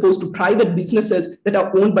enterprises as opposed to private businesses that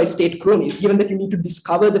are owned by state cronies, given that you need to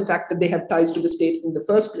discover the fact that they have ties to the state in the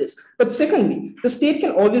first place. But secondly, the state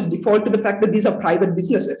can always default to the fact that these are private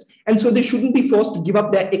businesses, and so they shouldn't be forced to give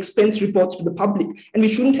up their expense reports to the public, and we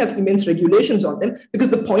shouldn't have immense regulations on them,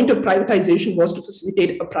 because the point of privatization was to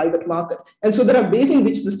facilitate a private market. And so there are ways in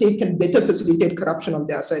which the state can better facilitate corruption on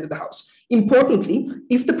their side of the house. Importantly,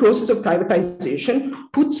 if the process of privatization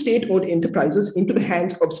puts state-owned enterprises into the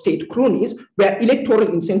hands of state cronies, where electoral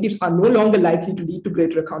incentives are no longer likely to lead to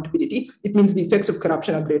greater accountability, it means the effects of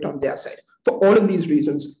corruption are great on their side. For all of these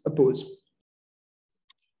reasons, oppose.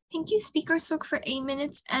 Thank you, Speaker Sook, for 8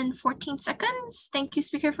 minutes and 14 seconds. Thank you,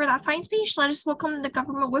 Speaker, for that fine speech. Let us welcome the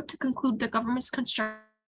government whip to conclude the government's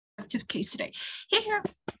constructive case today. Here.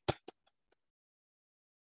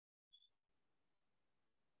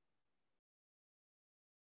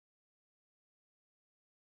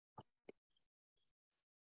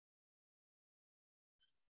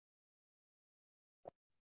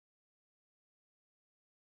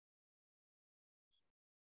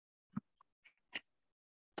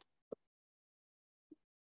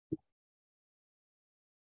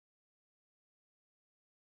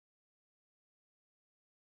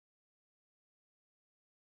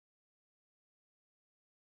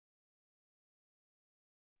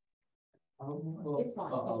 It's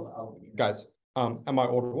fine. Guys, am I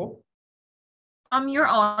audible? You're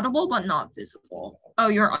audible but not visible. Oh,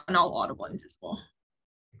 you're not audible and visible.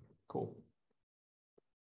 Cool.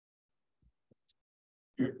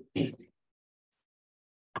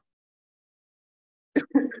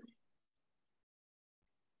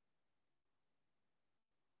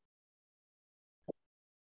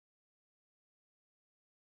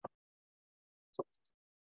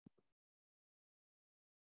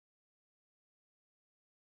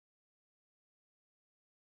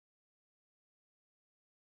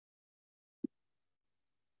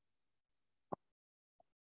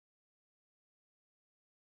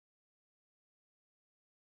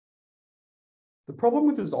 The problem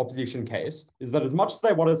with this opposition case is that as much as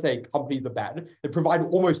they want to say companies are bad, they provide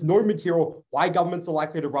almost no material why governments are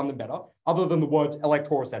likely to run them better, other than the words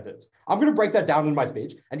electoral incentives. I'm going to break that down in my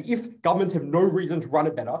speech. And if governments have no reason to run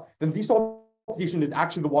it better, then this opposition is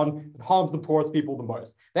actually the one that harms the poorest people the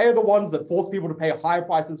most. They are the ones that force people to pay higher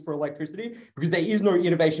prices for electricity because there is no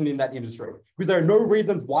innovation in that industry, because there are no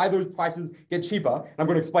reasons why those prices get cheaper. And I'm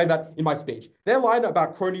going to explain that in my speech. Their line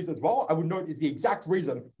about cronies as well, I would note, is the exact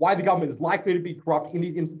reason why the government is likely to be corrupt in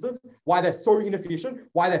these instances, why they're so inefficient,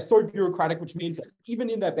 why they're so bureaucratic, which means that even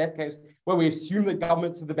in their best case, where we assume that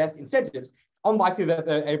governments have the best incentives, unlikely that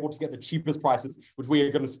they're able to get the cheapest prices, which we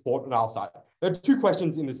are going to support on our side. There are two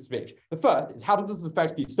questions in this speech. The first is, how does this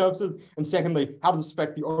affect these services? And secondly, how does this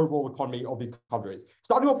affect the overall economy of these countries?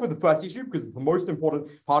 Starting off with the first issue, because it's the most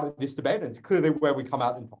important part of this debate, and it's clearly where we come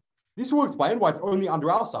out in top. This will explain why it's only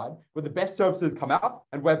under our side where the best services come out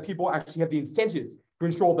and where people actually have the incentives to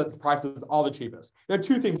ensure that the prices are the cheapest. There are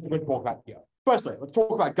two things we're going to talk about here. Firstly, let's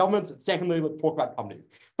talk about governments. And secondly, let's talk about companies.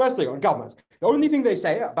 Firstly, on governments. The only thing they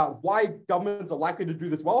say about why governments are likely to do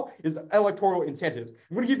this well is electoral incentives.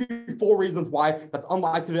 I'm going to give you 4 reasons why that's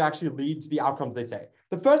unlikely to actually lead to the outcomes they say.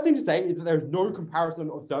 The first thing to say is that there's no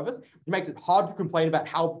comparison of service, which makes it hard to complain about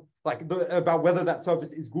about whether that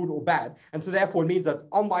service is good or bad. And so therefore it means that it's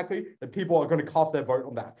unlikely that people are going to cast their vote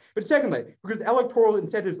on that. But secondly, because electoral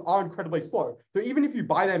incentives are incredibly slow, so even if you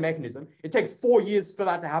buy their mechanism, it takes 4 years for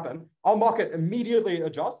that to happen. Our market immediately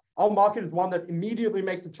adjusts. Our market is one that immediately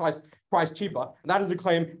makes the price cheaper. And that is a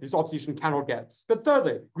claim this opposition cannot get. But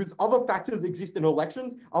thirdly, because other factors exist in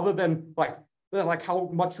elections other than like how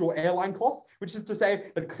much your airline costs, which is to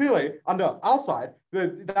say that clearly under our side,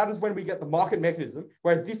 that is when we get the market mechanism,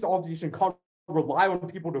 whereas this opposition can't rely on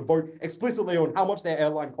people to vote explicitly on how much their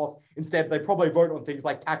airline costs. Instead, they probably vote on things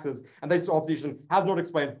like taxes, and this opposition has not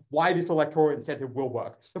explained why this electoral incentive will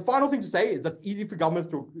work. The final thing to say is that it's easy for governments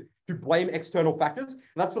to blame external factors, and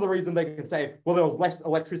that's for the reason they can say, well, there was less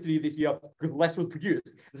electricity this year because less was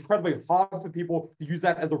produced. It's incredibly hard for people to use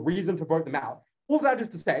that as a reason to vote them out. All that is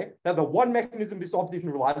to say that the one mechanism this opposition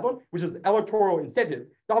relies on, which is electoral incentives,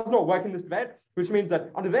 does not work in this debate, which means that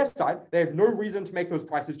under their side, they have no reason to make those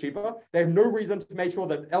prices cheaper. They have no reason to make sure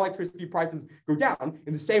that electricity prices go down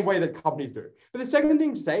in the same way that companies do. But the second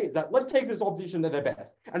thing to say is that let's take this opposition at their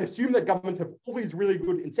best and assume that governments have all these really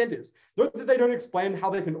good incentives. Note that they don't explain how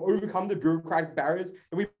they can overcome the bureaucratic barriers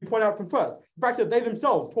that we point out from first. The fact that they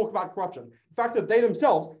themselves talk about corruption, the fact that they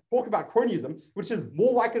themselves talk about cronyism, which is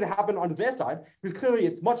more likely to happen under their side, because clearly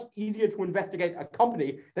it's much easier to investigate a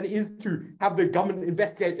company than it is to have the government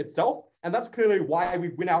investigate itself. And that's clearly why we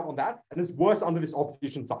win out on that. And it's worse under this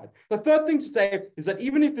opposition side. The third thing to say is that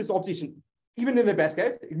even if this opposition, even in their best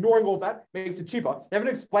case, ignoring all of that, makes it cheaper, they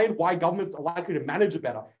haven't explained why governments are likely to manage it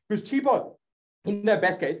better. Because cheaper, in their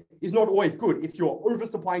best case, is not always good if you're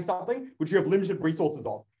oversupplying something which you have limited resources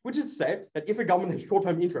of. Which is to say that if a government has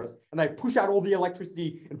short-term interest and they push out all the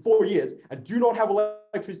electricity in 4 years and do not have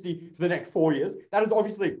electricity for the next 4 years, that is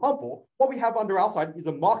obviously harmful. What we have under our side is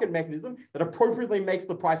a market mechanism that appropriately makes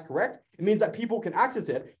the price correct. It means that people can access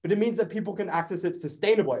it, but it means that people can access it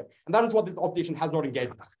sustainably. And that is what this opposition has not engaged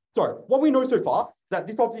in. So what we know so far is that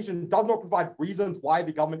this opposition does not provide reasons why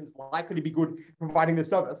the government is likely to be good providing this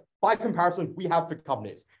service. By comparison, we have for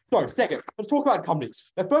companies. So second, let's talk about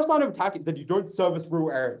companies. The first line of attack is that you don't service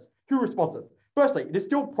rural areas. 2 responses. Firstly, it is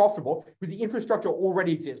still profitable because the infrastructure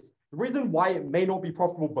already exists. The reason why it may not be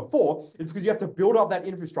profitable before is because you have to build up that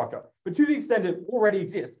infrastructure. But to the extent it already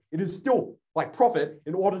exists, it is still like profit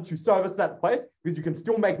in order to service that place, because you can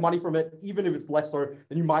still make money from it, even if it's less so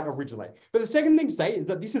than you might originally. But the second thing to say is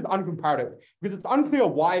that this is uncomparative, because it's unclear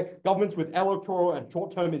why governments with electoral and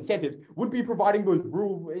short-term incentives would be providing those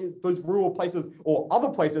rural places or other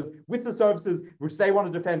places with the services which they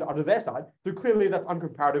want to defend under their side. So clearly that's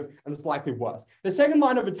uncomparative and it's likely worse. The second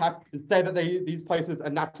line of attack is to say that these places are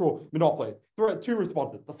natural monopoly. There are 2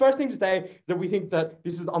 responses. The first thing to say is that we think that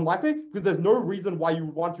this is unlikely because there's no reason why you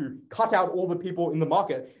would want to cut out all the people in the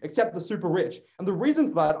market except the super rich. And the reason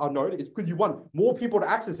for that, I'll note, is because you want more people to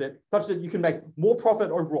access it such that you can make more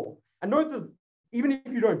profit overall. And note that even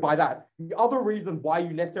if you don't buy that, the other reason why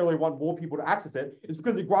you necessarily want more people to access it is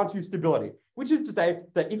because it grants you stability, which is to say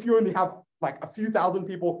that if you only have like a few thousand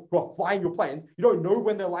people who are flying your planes, you don't know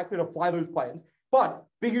when they're likely to fly those planes. But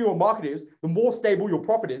bigger your market is, the more stable your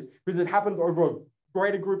profit is, because it happens over a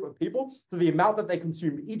greater group of people. So the amount that they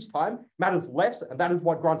consume each time matters less, and that is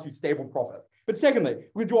what grants you stable profit. But secondly,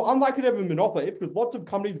 you're unlikely to have a monopoly because lots of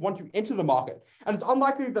companies want to enter the market, and it's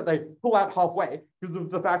unlikely that they pull out halfway because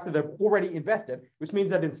of the fact that they've already invested, which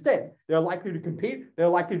means that instead they're likely to compete, they're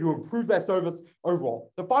likely to improve their service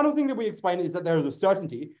overall. The final thing that we explain is that there is a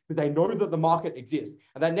certainty because they know that the market exists,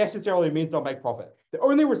 and that necessarily means they'll make profit. The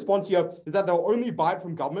only response here is that they'll only buy it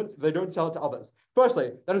from governments if they don't sell it to others.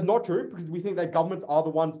 Firstly, that is not true because we think that governments are the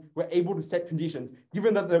ones who are able to set conditions,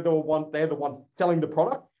 given that they're the ones selling the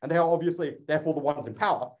product, and they are obviously therefore the ones in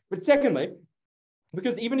power. But secondly,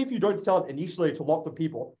 because even if you don't sell it initially to lots of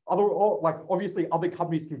people, obviously other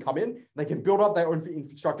companies can come in, they can build up their own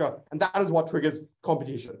infrastructure, and that is what triggers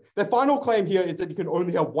competition. The final claim here is that you can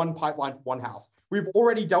only have one pipeline to one house. We've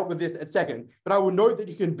already dealt with this at second, but I will note that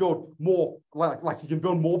you can build more, you can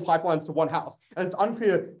build more pipelines to one house. And it's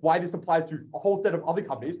unclear why this applies to a whole set of other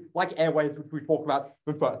companies, like Airways, which we talked about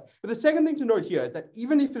first. But the second thing to note here is that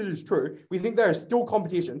even if it is true, we think there is still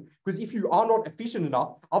competition, because if you are not efficient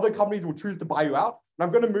enough, other companies will choose to buy you out. And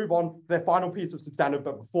I'm going to move on to their final piece of substantive,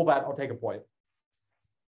 but before that, I'll take a point.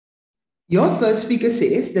 Your first speaker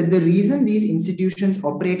says that the reason these institutions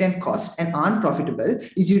operate and cost and aren't profitable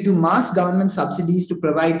is due to mass government subsidies to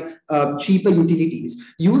provide cheaper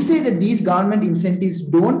utilities. You say that these government incentives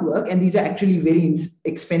don't work and these are actually very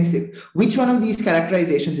expensive. Which one of these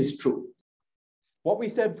characterizations is true? What we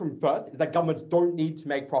said from first is that governments don't need to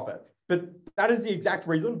make profit. But that is the exact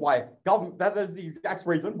reason why governments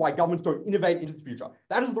don't innovate into the future.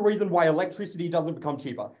 That is the reason why electricity doesn't become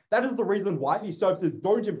cheaper. That is the reason why these services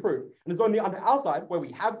don't improve. And it's only under our side where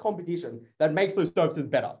we have competition that makes those services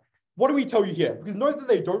better. What do we tell you here? Because note that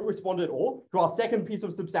they don't respond at all to our second piece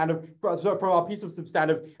of substantive, from our piece of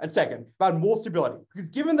substantive and second, about more stability. Because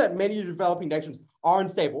given that many developing nations are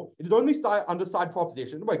unstable, it is only under side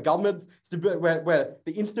proposition where where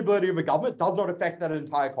the instability of a government does not affect that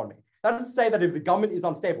entire economy. That is to say that if the government is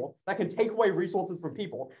unstable, that can take away resources from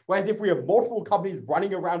people. Whereas if we have multiple companies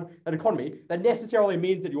running around an economy, that necessarily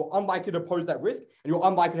means that you're unlikely to pose that risk and you're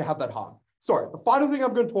unlikely to have that harm. So the final thing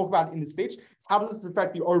I'm going to talk about in this speech is how does this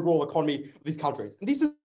affect the overall economy of these countries? And this is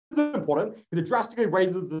important because it drastically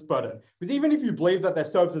raises this burden. Because even if you believe that their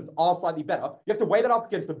services are slightly better, you have to weigh that up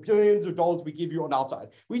against the billions of dollars we give you on our side.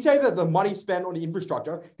 We say that the money spent on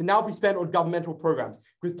infrastructure can now be spent on governmental programs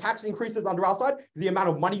because tax increases under our side, because the amount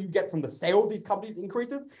of money you get from the sale of these companies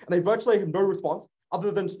increases, and they virtually have no response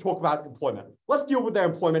other than to talk about employment. Let's deal with their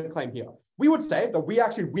employment claim here. We would say that we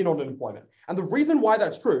actually win on unemployment. And the reason why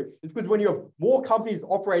that's true is because when you have more companies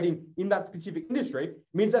operating in that specific industry, it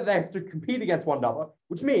means that they have to compete against one another,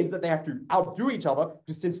 which means that they have to outdo each other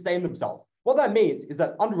to sustain themselves. What that means is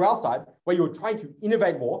that under our side, where you're trying to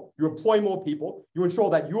innovate more, you employ more people, you ensure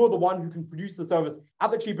that you are the one who can produce the service at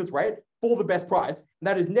the cheapest rate for the best price. And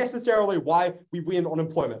that is necessarily why we win on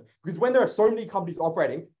employment. Because when there are so many companies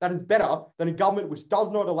operating, that is better than a government which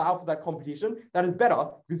does not allow for that competition. That is better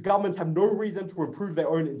because governments have no reason to improve their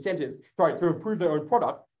own to improve their own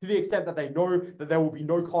product to the extent that they know that there will be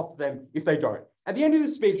no cost to them if they don't. At the end of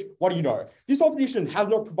this speech, what do you know? This opposition has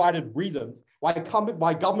not provided reasons why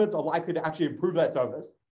governments are likely to actually improve their service.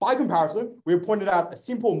 By comparison, we have pointed out a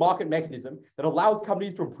simple market mechanism that allows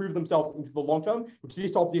companies to improve themselves into the long term, which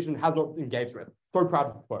this opposition has not engaged with. So proud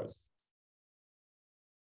to propose.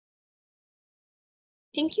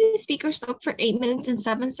 Thank you, Speaker Stoke, for 8 minutes and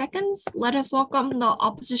 7 seconds. Let us welcome the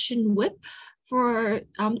opposition whip for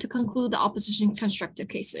to conclude the opposition constructive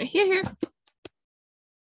case. Here.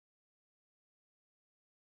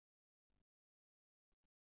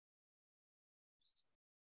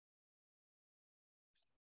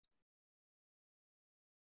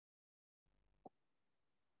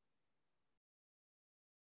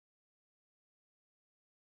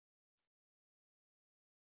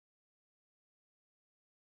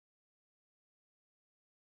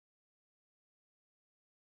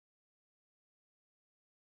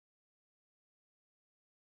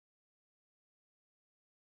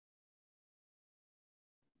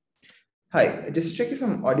 Hi, just check if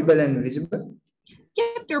I'm audible and visible.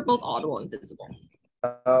 Yep, you're both audible and visible.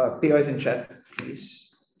 POs in chat, please.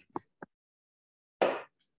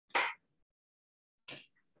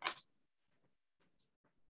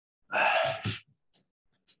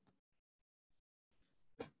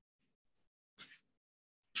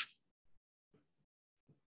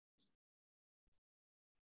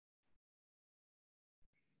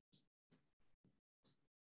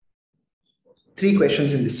 Three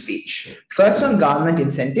questions in this speech. First on government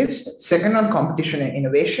incentives, second on competition and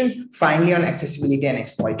innovation, finally on accessibility and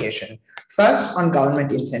exploitation. First on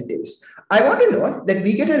government incentives. I want to note that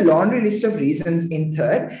we get a laundry list of reasons in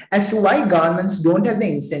third as to why governments don't have the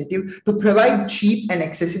incentive to provide cheap and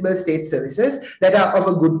accessible state services that are of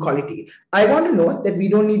a good quality. I want to note that we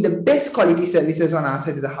don't need the best quality services on our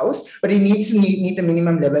side of the house, but it needs to meet a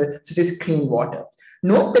minimum level such as clean water.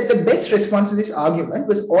 Note that the best response to this argument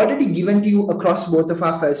was already given to you across both of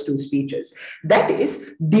our first two speeches. That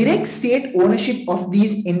is, direct state ownership of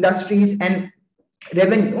these industries and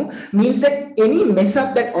revenue means that any mess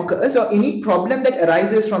up that occurs or any problem that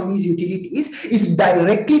arises from these utilities is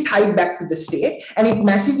directly tied back to the state, and it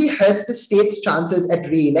massively hurts the state's chances at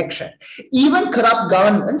re-election. Even corrupt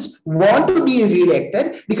governments want to be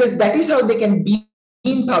re-elected because that is how they can be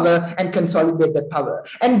in power and consolidate that power.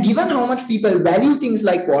 And given how much people value things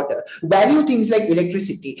like water, value things like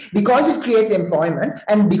electricity, because it creates employment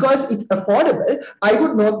and because it's affordable, I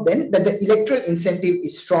would note then that the electoral incentive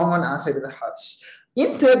is strong on our side of the house.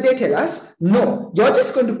 In third, they tell us, no, you're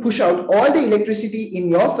just going to push out all the electricity in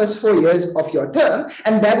your first 4 years of your term,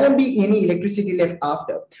 and there won't be any electricity left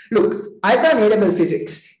after. Look, I've done A-level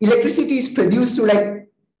physics. Electricity is produced through like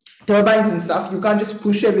turbines and stuff. You can't just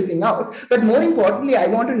push everything out. But more importantly, I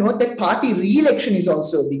want to note that party re-election is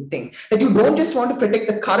also a big thing. That you don't just want to protect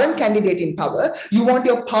the current candidate in power, you want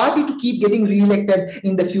your party to keep getting re-elected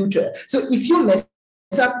in the future. So if you mess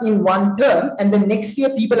up in one term and the next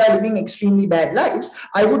year people are living extremely bad lives,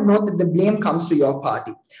 I would note that the blame comes to your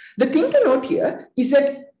party. The thing to note here is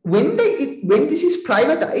that when this is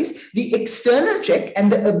privatized, the external check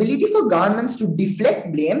and the ability for governments to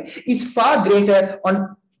deflect blame is far greater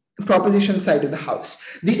on proposition side of the house.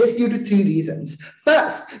 This is due to three reasons.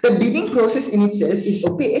 First, the bidding process in itself is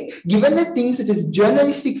opaque, given that things such as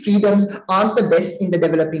journalistic freedoms aren't the best in the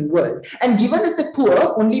developing world. And given that the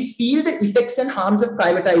poor only feel the effects and harms of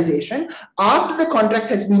privatization after the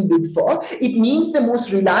contract has been bid for, it means the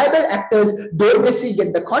most reliable actors don't necessarily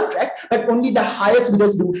get the contract, but only the highest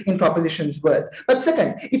bidders do in proposition's world. But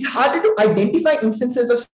second, it's harder to identify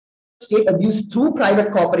instances of state abuse through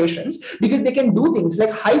private corporations because they can do things like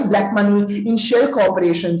hide black money in shell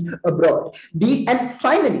corporations abroad. And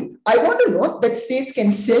finally, I want to note that states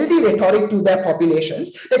can sell the rhetoric to their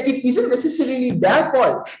populations that it isn't necessarily their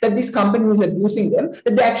fault that this company is abusing them,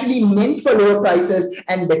 that they actually meant for lower prices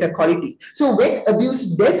and better quality. So when abuse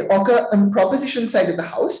does occur on proposition side of the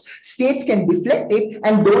house, states can deflect it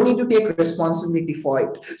and don't need to take responsibility for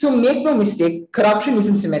it. So make no mistake, corruption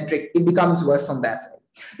isn't symmetric. It becomes worse on their side.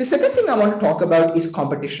 The second thing I want to talk about is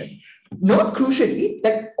competition. Note crucially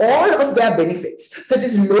that all of their benefits, such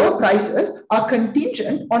as lower prices, are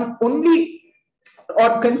contingent on a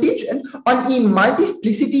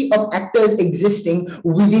multiplicity of actors existing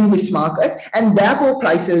within this market, and therefore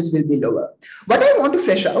prices will be lower. What I want to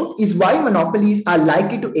flesh out is why monopolies are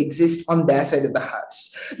likely to exist on their side of the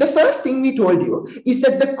house. The first thing we told you is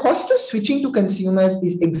that the cost of switching to consumers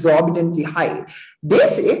is exorbitantly high. They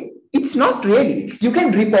say it's not really. You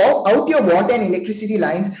can rip out your water and electricity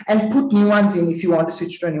lines and put new ones in if you want to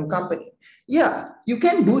switch to a new company. Yeah, you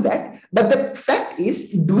can do that. But the fact is,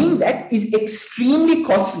 doing that is extremely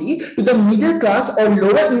costly to the middle class or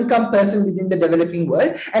lower income person within the developing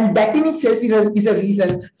world. And that in itself is a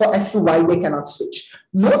reason as to why they cannot switch.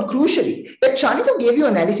 Note crucially that Chanito gave you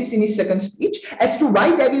analysis in his second speech as to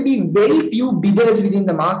why there will be very few bidders within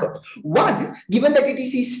the market. One, given that it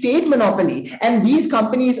is a state monopoly and these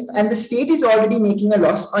companies and the state is already making a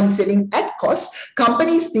loss on selling at cost,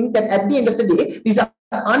 companies think that at the end of the day, these are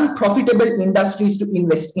unprofitable industries to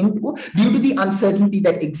invest into due to the uncertainty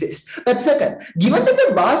that exists. But second, given that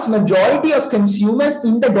the vast majority of consumers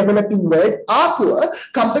in the developing world are poor,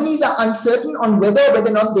 companies are uncertain on whether or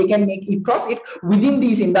not they can make a profit within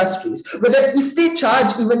these industries, whether if they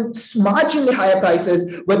charge even marginally higher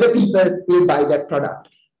prices, whether people will buy that product.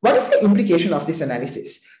 What is the implication of this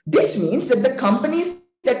analysis? This means that the companies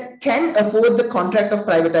that can afford the contract of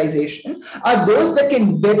privatization are those that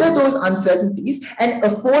can weather those uncertainties and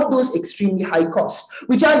afford those extremely high costs,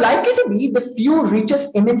 which are likely to be the few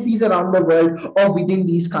richest MNCs around the world or within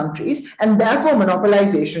these countries, and therefore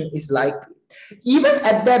monopolization is likely. Even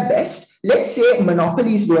at their best, let's say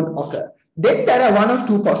monopolies don't occur. Then there are one of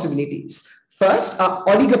two possibilities. First are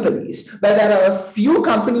oligopolies, where there are a few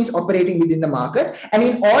companies operating within the market, and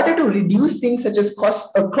in order to reduce things such as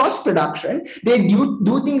cost across production, they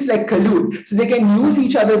do things like collude. So they can use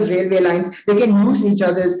each other's railway lines, they can use each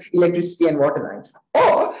other's electricity and water lines.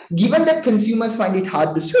 Or given that consumers find it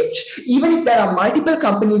hard to switch, even if there are multiple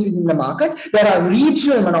companies within the market, there are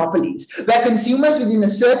regional monopolies where consumers within a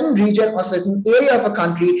certain region or certain area of a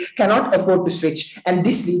country cannot afford to switch, and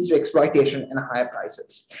this leads to exploitation and higher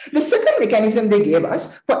prices. The second mechanism they gave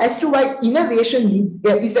us for as to why innovation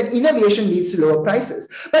leads to lower prices.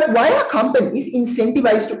 But why are companies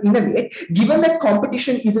incentivized to innovate given that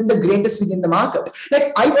competition isn't the greatest within the market?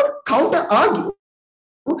 Like, I would counter argue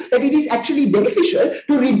that it is actually beneficial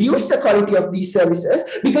to reduce the quality of these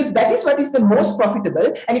services, because that is what is the most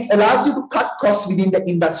profitable, and it allows you to cut costs within the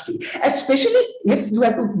industry. Especially if you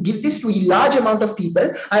have to give this to a large amount of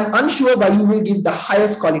people, I'm unsure why you will give the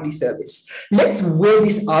highest quality service. Let's weigh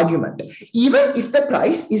this argument. Even if the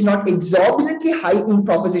price is not exorbitantly high in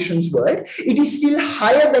proposition's world, it is still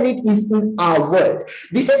higher than it is in our world.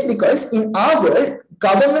 This is because in our world,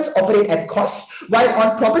 governments operate at cost, while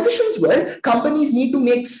on proposition's world, companies need to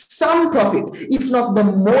make some profit, if not the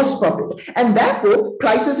most profit, and therefore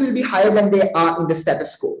prices will be higher than they are in the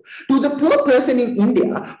status quo. To the poor person in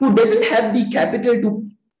India who doesn't have the capital to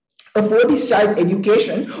afford his child's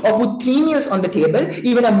education or put 3 meals on the table,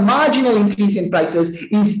 even a marginal increase in prices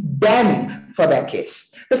is damning for that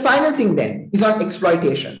case. The final thing then is on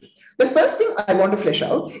exploitation. The first thing I want to flesh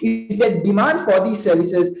out is that demand for these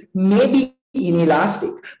services may be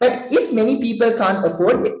inelastic, but if many people can't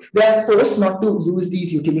afford it, they are forced not to use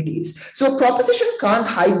these utilities. So proposition can't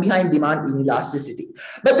hide behind demand inelasticity.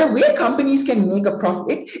 But the way companies can make a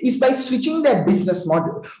profit is by switching their business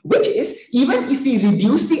model, which is, even if we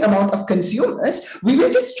reduce the amount of consumers, we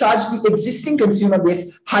will just charge the existing consumer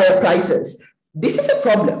base higher prices. This is a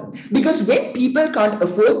problem because when people can't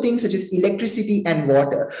afford things such as electricity and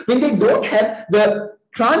water, when they don't have the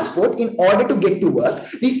transport in order to get to work,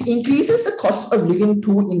 this increases the cost of living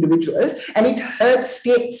to individuals, and it hurts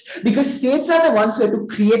states because states are the ones who have to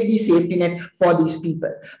create the safety net for these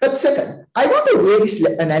people. But second, I want to weigh this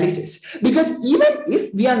analysis because even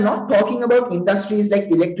if we are not talking about industries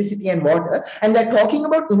like electricity and water, and we're talking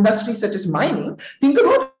about industries such as mining, think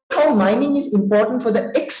about how mining is important for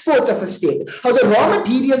the exports of a state, how the raw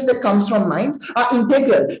materials that comes from mines are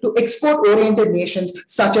integral to export-oriented nations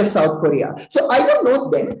such as South Korea. So I would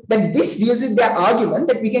note then that this deals with their argument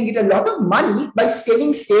that we can get a lot of money by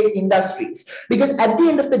scaling state industries. Because at the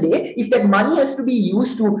end of the day, if that money has to be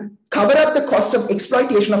used to cover up the cost of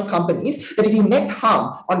exploitation of companies, that is in net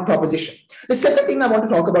harm on proposition. The second thing I want to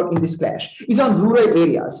talk about in this clash is on rural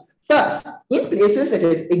areas. First, in places that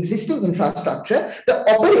is existing infrastructure, the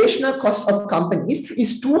operational cost of companies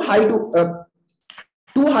is too high to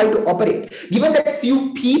operate. Given that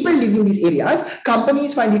few people live in these areas,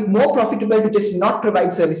 companies find it more profitable to just not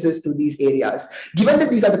provide services to these areas. Given that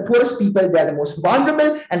these are the poorest people, they are the most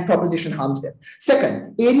vulnerable, and proposition harms them.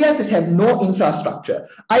 Second, areas that have no infrastructure.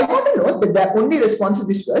 I want to note that the only response to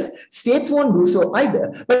this was states won't do so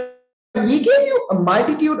either. But we gave you a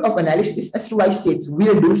multitude of analysis as to why states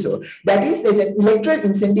will do so. That is, there's an electoral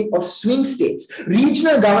incentive of swing states.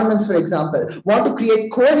 Regional governments, for example, want to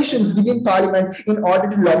create coalitions within parliament in order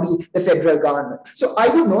to lobby the federal government. So I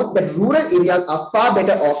would note that rural areas are far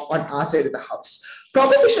better off on our side of the house.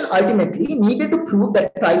 Proposition ultimately needed to prove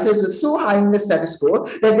that prices were so high in the status quo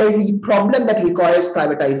that there is a problem that requires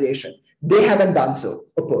privatization. They haven't done so.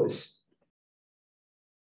 Oppose.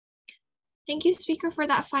 Thank you, Speaker, for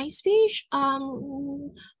that fine speech.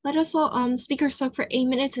 Let us Speaker spoke for 8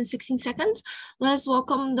 minutes and 16 seconds. Let us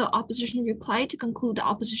welcome the opposition reply to conclude the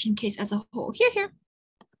opposition case as a whole. Here.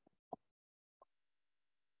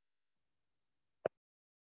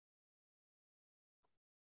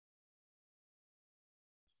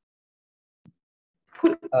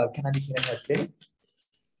 Cool. Can I be seen and heard clearly?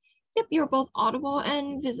 Yep, you're both audible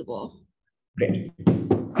and visible. Great.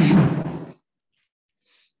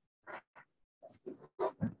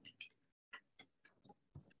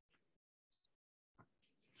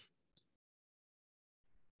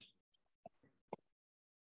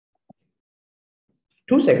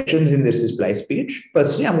 Two sections in this reply speech.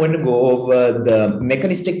 Firstly, I'm going to go over the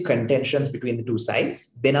mechanistic contentions between the two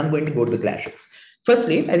sides. Then I'm going to go to the clashes.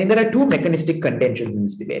 Firstly, I think there are two mechanistic contentions in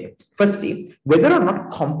this debate. Firstly, whether or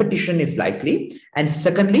not competition is likely, and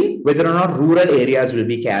secondly, whether or not rural areas will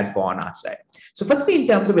be cared for on our side. So firstly, in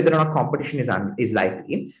terms of whether or not competition is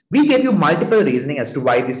likely, we gave you multiple reasoning as to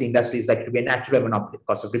why this industry is likely to be a natural monopoly. The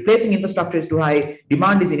cost of replacing infrastructure is too high,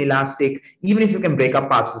 demand is inelastic. Even if you can break up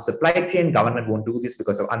parts of the supply chain, government won't do this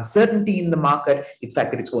because of uncertainty in the market. In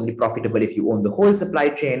fact, that it's only profitable if you own the whole supply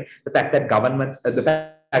chain. The fact that governments, the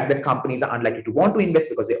fact that companies are unlikely to want to invest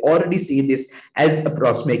because they already see this as a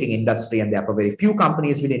profit-making industry and therefore very few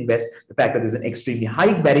companies will invest. The fact that there's an extremely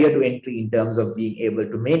high barrier to entry in terms of being able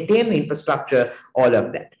to maintain the infrastructure, all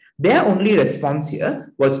of that. Their only response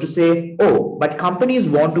here was to say, oh, but companies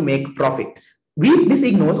want to make profit. This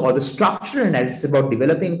ignores all the structural analysis about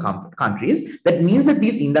developing countries that means that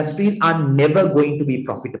these industries are never going to be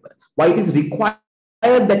profitable. Why it is required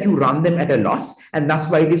that you run them at a loss, and that's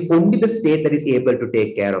why it is only the state that is able to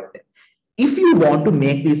take care of them. If you want to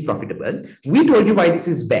make these profitable, we told you why this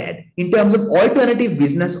is bad in terms of alternative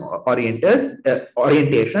business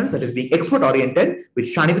orientations, such as being export oriented,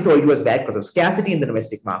 which Shanika told you was bad because of scarcity in the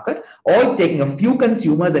domestic market, or taking a few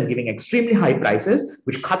consumers and giving extremely high prices,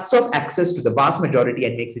 which cuts off access to the vast majority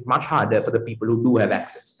and makes it much harder for the people who do have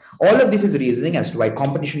access. All of this is reasoning as to why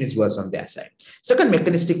competition is worse on their side. Second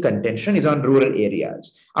mechanistic contention is on rural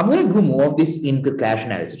areas. I'm going to do more of this in the clash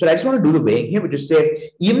analysis. So I just want to do the weighing here, which is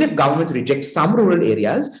say, even if governments reject some rural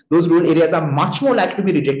areas, those rural areas are much more likely to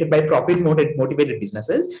be rejected by profit-motivated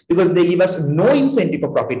businesses because they give us no incentive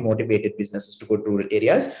for profit-motivated businesses to go to rural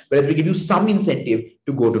areas, whereas we give you some incentive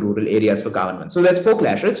to go to rural areas for government. So there's four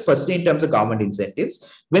clashes. Firstly, in terms of government incentives,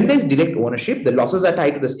 when there's direct ownership, the losses are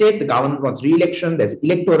tied to the state, the government wants re-election, there's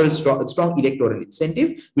strong electoral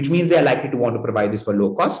incentive, which means they are likely to want to provide this for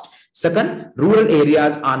low cost. Second, rural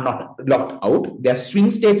areas are not locked out. They are swing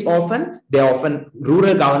states often.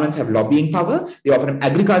 Rural governments have lobbying power. They often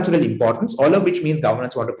have agricultural importance, all of which means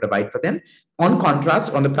governments want to provide for them. On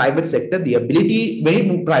contrast, on the private sector, the ability, when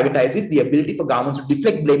you privatize it, the ability for governments to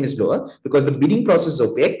deflect blame is lower because the bidding process is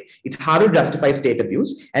opaque. It's harder to justify state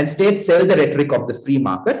abuse, and states sell the rhetoric of the free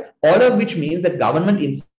market, all of which means that government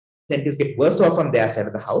incentives get worse off on their side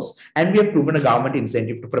of the house, and we have proven a government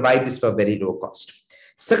incentive to provide this for very low cost.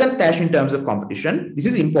 Second clash in terms of competition. This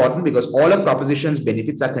is important because all our propositions'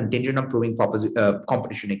 benefits are contingent on proving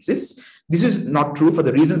competition exists. This is not true for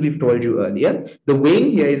the reasons we've told you earlier. The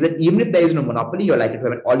weighing here is that even if there is no monopoly, you're likely to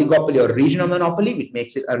have an oligopoly or regional monopoly, which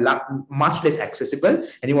makes it much less accessible.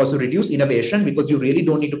 And you also reduce innovation because you really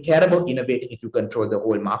don't need to care about innovating if you control the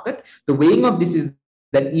whole market. The weighing of this is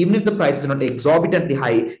that even if the price is not exorbitantly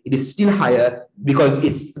high, it is still higher because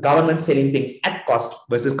it's government selling things at cost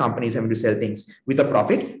versus companies having to sell things with a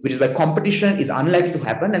profit, which is why competition is unlikely to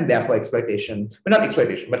happen and therefore exploitation, well, not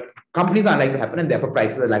exploitation, but companies are unlikely to happen and therefore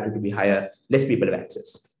prices are likely to be higher, less people have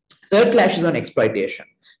access. Third clash is on exploitation.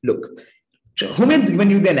 Look, Humaid's given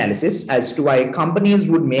you the analysis as to why companies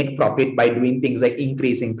would make profit by doing things like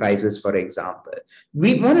increasing prices, for example.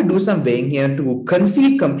 We want to do some weighing here to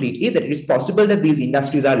concede completely that it is possible that these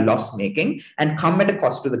industries are loss-making and come at a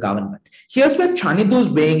cost to the government. Here's where Chanidu's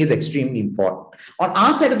weighing is extremely important. On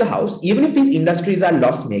our side of the house, even if these industries are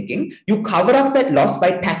loss-making, you cover up that loss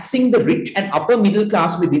by taxing the rich and upper middle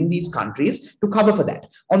class within these countries to cover for that.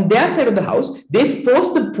 On their side of the house, they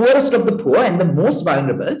force the poorest of the poor and the most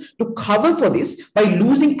vulnerable to cover for this by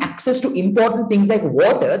losing access to important things like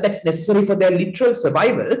water that's necessary for their literal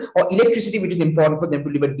survival, or electricity, which is important for them to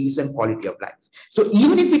live a decent quality of life. So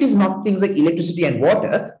even if it is not things like electricity and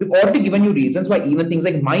water, we've already given you reasons why even things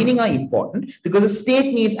like mining are important, because the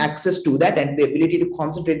state needs access to that and the ability to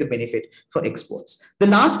concentrate the benefit for exports. The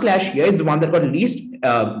last clash here is the one that got least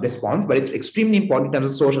response, but it's extremely important in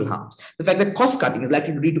terms of social harms. The fact that cost cutting is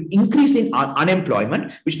likely to lead to increase in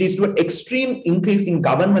unemployment, which leads to an extreme increase in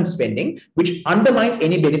government spending, which undermines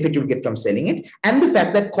any benefit you get from selling it, and the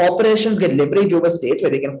fact that corporations get leverage over states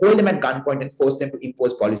where they can hold them at gunpoint and force them to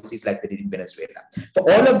impose policies like they did in Venezuela. For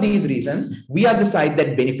all of these reasons, we are the side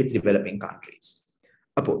that benefits developing countries.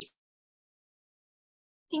 Opposed.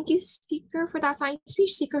 Thank you, Speaker, for that fine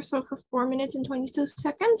speech. Speaker spoke for 4 minutes and 22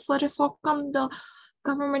 seconds. Let us welcome the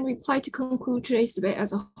government reply to conclude today's debate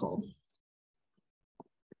as a whole.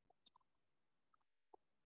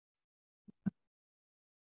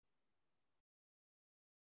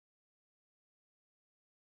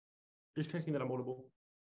 Just checking that I'm audible.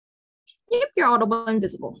 Yep, you're audible and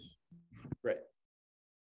visible. Great.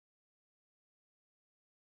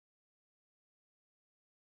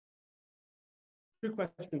 Two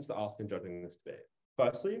questions to ask in judging this debate.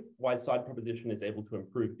 Firstly, why the side proposition is able to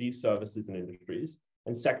improve these services and industries,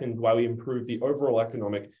 and second, why we improve the overall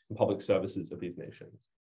economic and public services of these nations.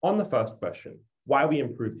 On the first question, why we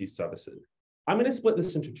improve these services, I'm going to split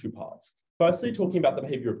this into two parts. Firstly, talking about the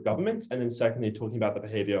behavior of governments, and then secondly, talking about the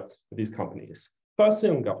behavior of these companies. Firstly,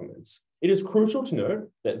 on governments. It is crucial to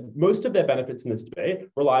note that most of their benefits in this debate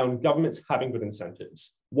rely on governments having good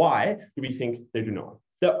incentives. Why do we think they do not?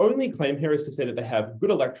 Their only claim here is to say that they have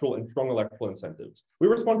good electoral and strong electoral incentives. We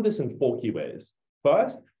respond to this in 4 key ways.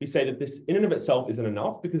 First, we say that this in and of itself isn't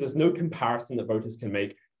enough because there's no comparison that voters can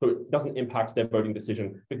make so it doesn't impact their voting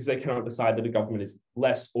decision because they cannot decide that a government is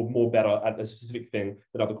less or more better at a specific thing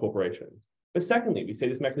than other corporations. But secondly, we say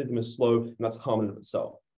this mechanism is slow and that's harm in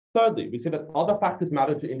itself. Thirdly, we say that other factors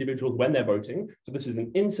matter to individuals when they're voting. So this is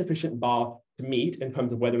an insufficient bar to meet in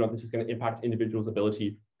terms of whether or not this is going to impact individuals'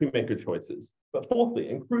 ability to make good choices. But fourthly,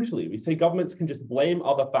 and crucially, we say governments can just blame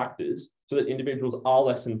other factors so that individuals are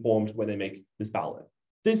less informed when they make this ballot.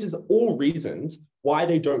 This is all reasons why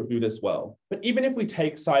they don't do this well. But even if we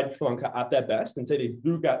take side Sri Lanka at their best and say they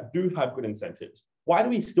do have good incentives, why do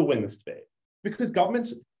we still win this debate? Because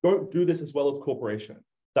governments don't do this as well as corporations.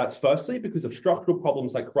 That's firstly because of structural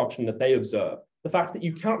problems like corruption that they observe. The fact that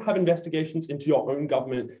you cannot have investigations into your own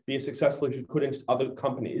government be as successful as you could into other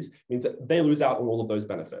companies means that they lose out on all of those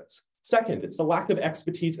benefits. Second, it's the lack of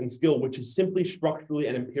expertise and skill, which is simply structurally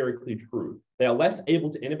and empirically true. They are less able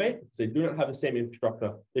to innovate because they do not have the same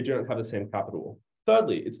infrastructure, they do not have the same capital.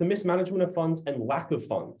 Thirdly, it's the mismanagement of funds and lack of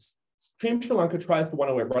funds. Team Sri Lanka tries to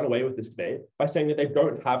run away with this debate by saying that they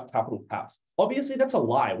don't have capital caps. Obviously, that's a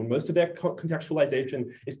lie when most of their contextualization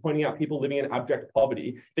is pointing out people living in abject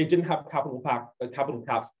poverty. If they didn't have capital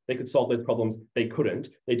caps, they could solve their problems. They couldn't.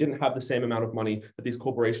 They didn't have the same amount of money that these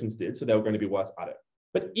corporations did, so they were going to be worse at it.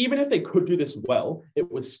 But even if they could do this well,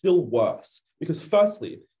 it was still worse because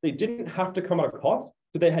firstly, they didn't have to come at a cost,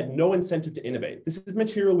 so they had no incentive to innovate. This is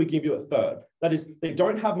material we give you at third. That is, they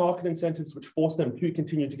don't have market incentives which force them to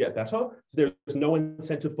continue to get better. So there's no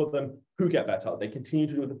incentive for them to get better. They continue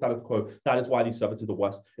to do the status quo. That is why these services are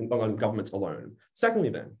worse on governments alone. Secondly,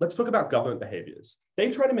 then, let's talk about government behaviors.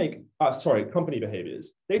 They try to make, company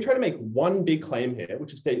behaviors. They try to make one big claim here,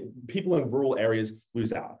 which is that people in rural areas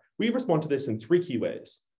lose out. We respond to this in three key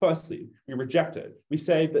ways. Firstly, we reject it. We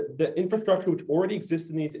say that the infrastructure which already exists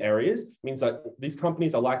in these areas means that these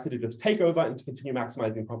companies are likely to just take over and to continue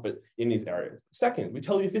maximizing profit in these areas. Second, we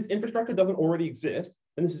tell you if this infrastructure doesn't already exist,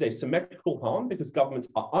 then this is a symmetrical harm because governments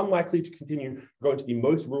are unlikely to continue going to the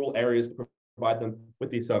most rural areas to provide them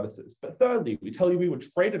with these services. But thirdly, we tell you we would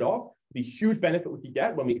trade it off the huge benefit we could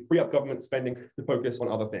get when we free up government spending to focus on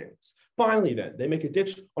other things. Finally, then, they make a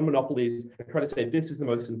ditch on monopolies and try to say this is the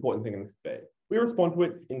most important thing in this debate. We respond to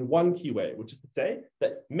it in one key way, which is to say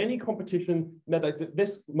that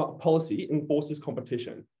this policy enforces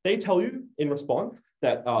competition. They tell you in response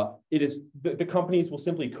that the companies will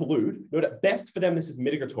simply collude. Note at best for them, this is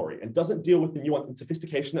mitigatory and doesn't deal with the nuance and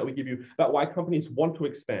sophistication that we give you about why companies want to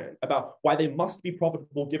expand, about why they must be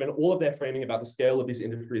profitable given all of their framing about the scale of these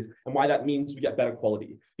industries and why that means we get better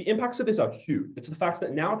quality. The impacts of this are huge. It's the fact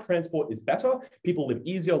that now transport is better, people live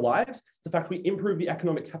easier lives. It's the fact we improve the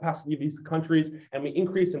economic capacity of these countries and we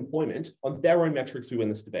increase employment on their own metrics we win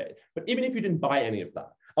this debate. But even if you didn't buy any of that,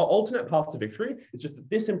 our alternate path to victory is just that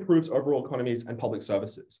this improves overall economies and public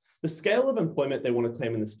services. The scale of employment they want to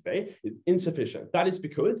claim in this debate is insufficient. That is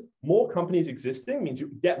because more companies existing means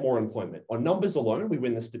you get more employment. On numbers alone, we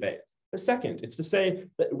win this debate. But second, it's to say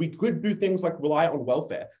that we could do things like rely on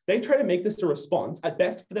welfare. They try to make this a response. At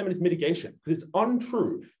best for them, it is mitigation, because it's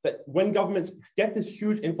untrue that when governments get this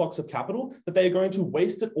huge influx of capital, that they are going to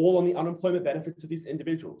waste it all on the unemployment benefits of these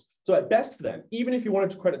individuals. So at best for them, even if you wanted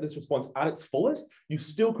to credit this response at its fullest, you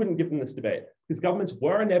still couldn't give them this debate, because governments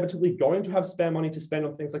were inevitably going to have spare money to spend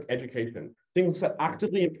on things like education, things that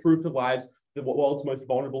actively improve the lives the world's most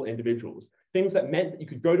vulnerable individuals. Things that meant that you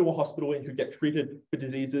could go to a hospital and you could get treated for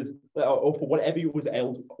diseases or for whatever was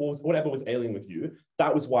ailing with you.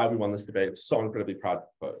 That was why we won this debate. So incredibly proud to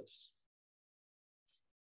propose.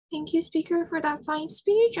 Thank you, Speaker, for that fine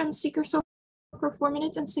speech. I'm Speaker so for 4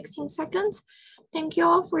 minutes and 16 seconds. Thank you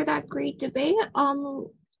all for that great debate.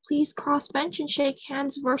 Please cross bench and shake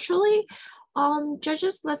hands virtually.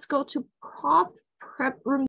 Judges, let's go to prep room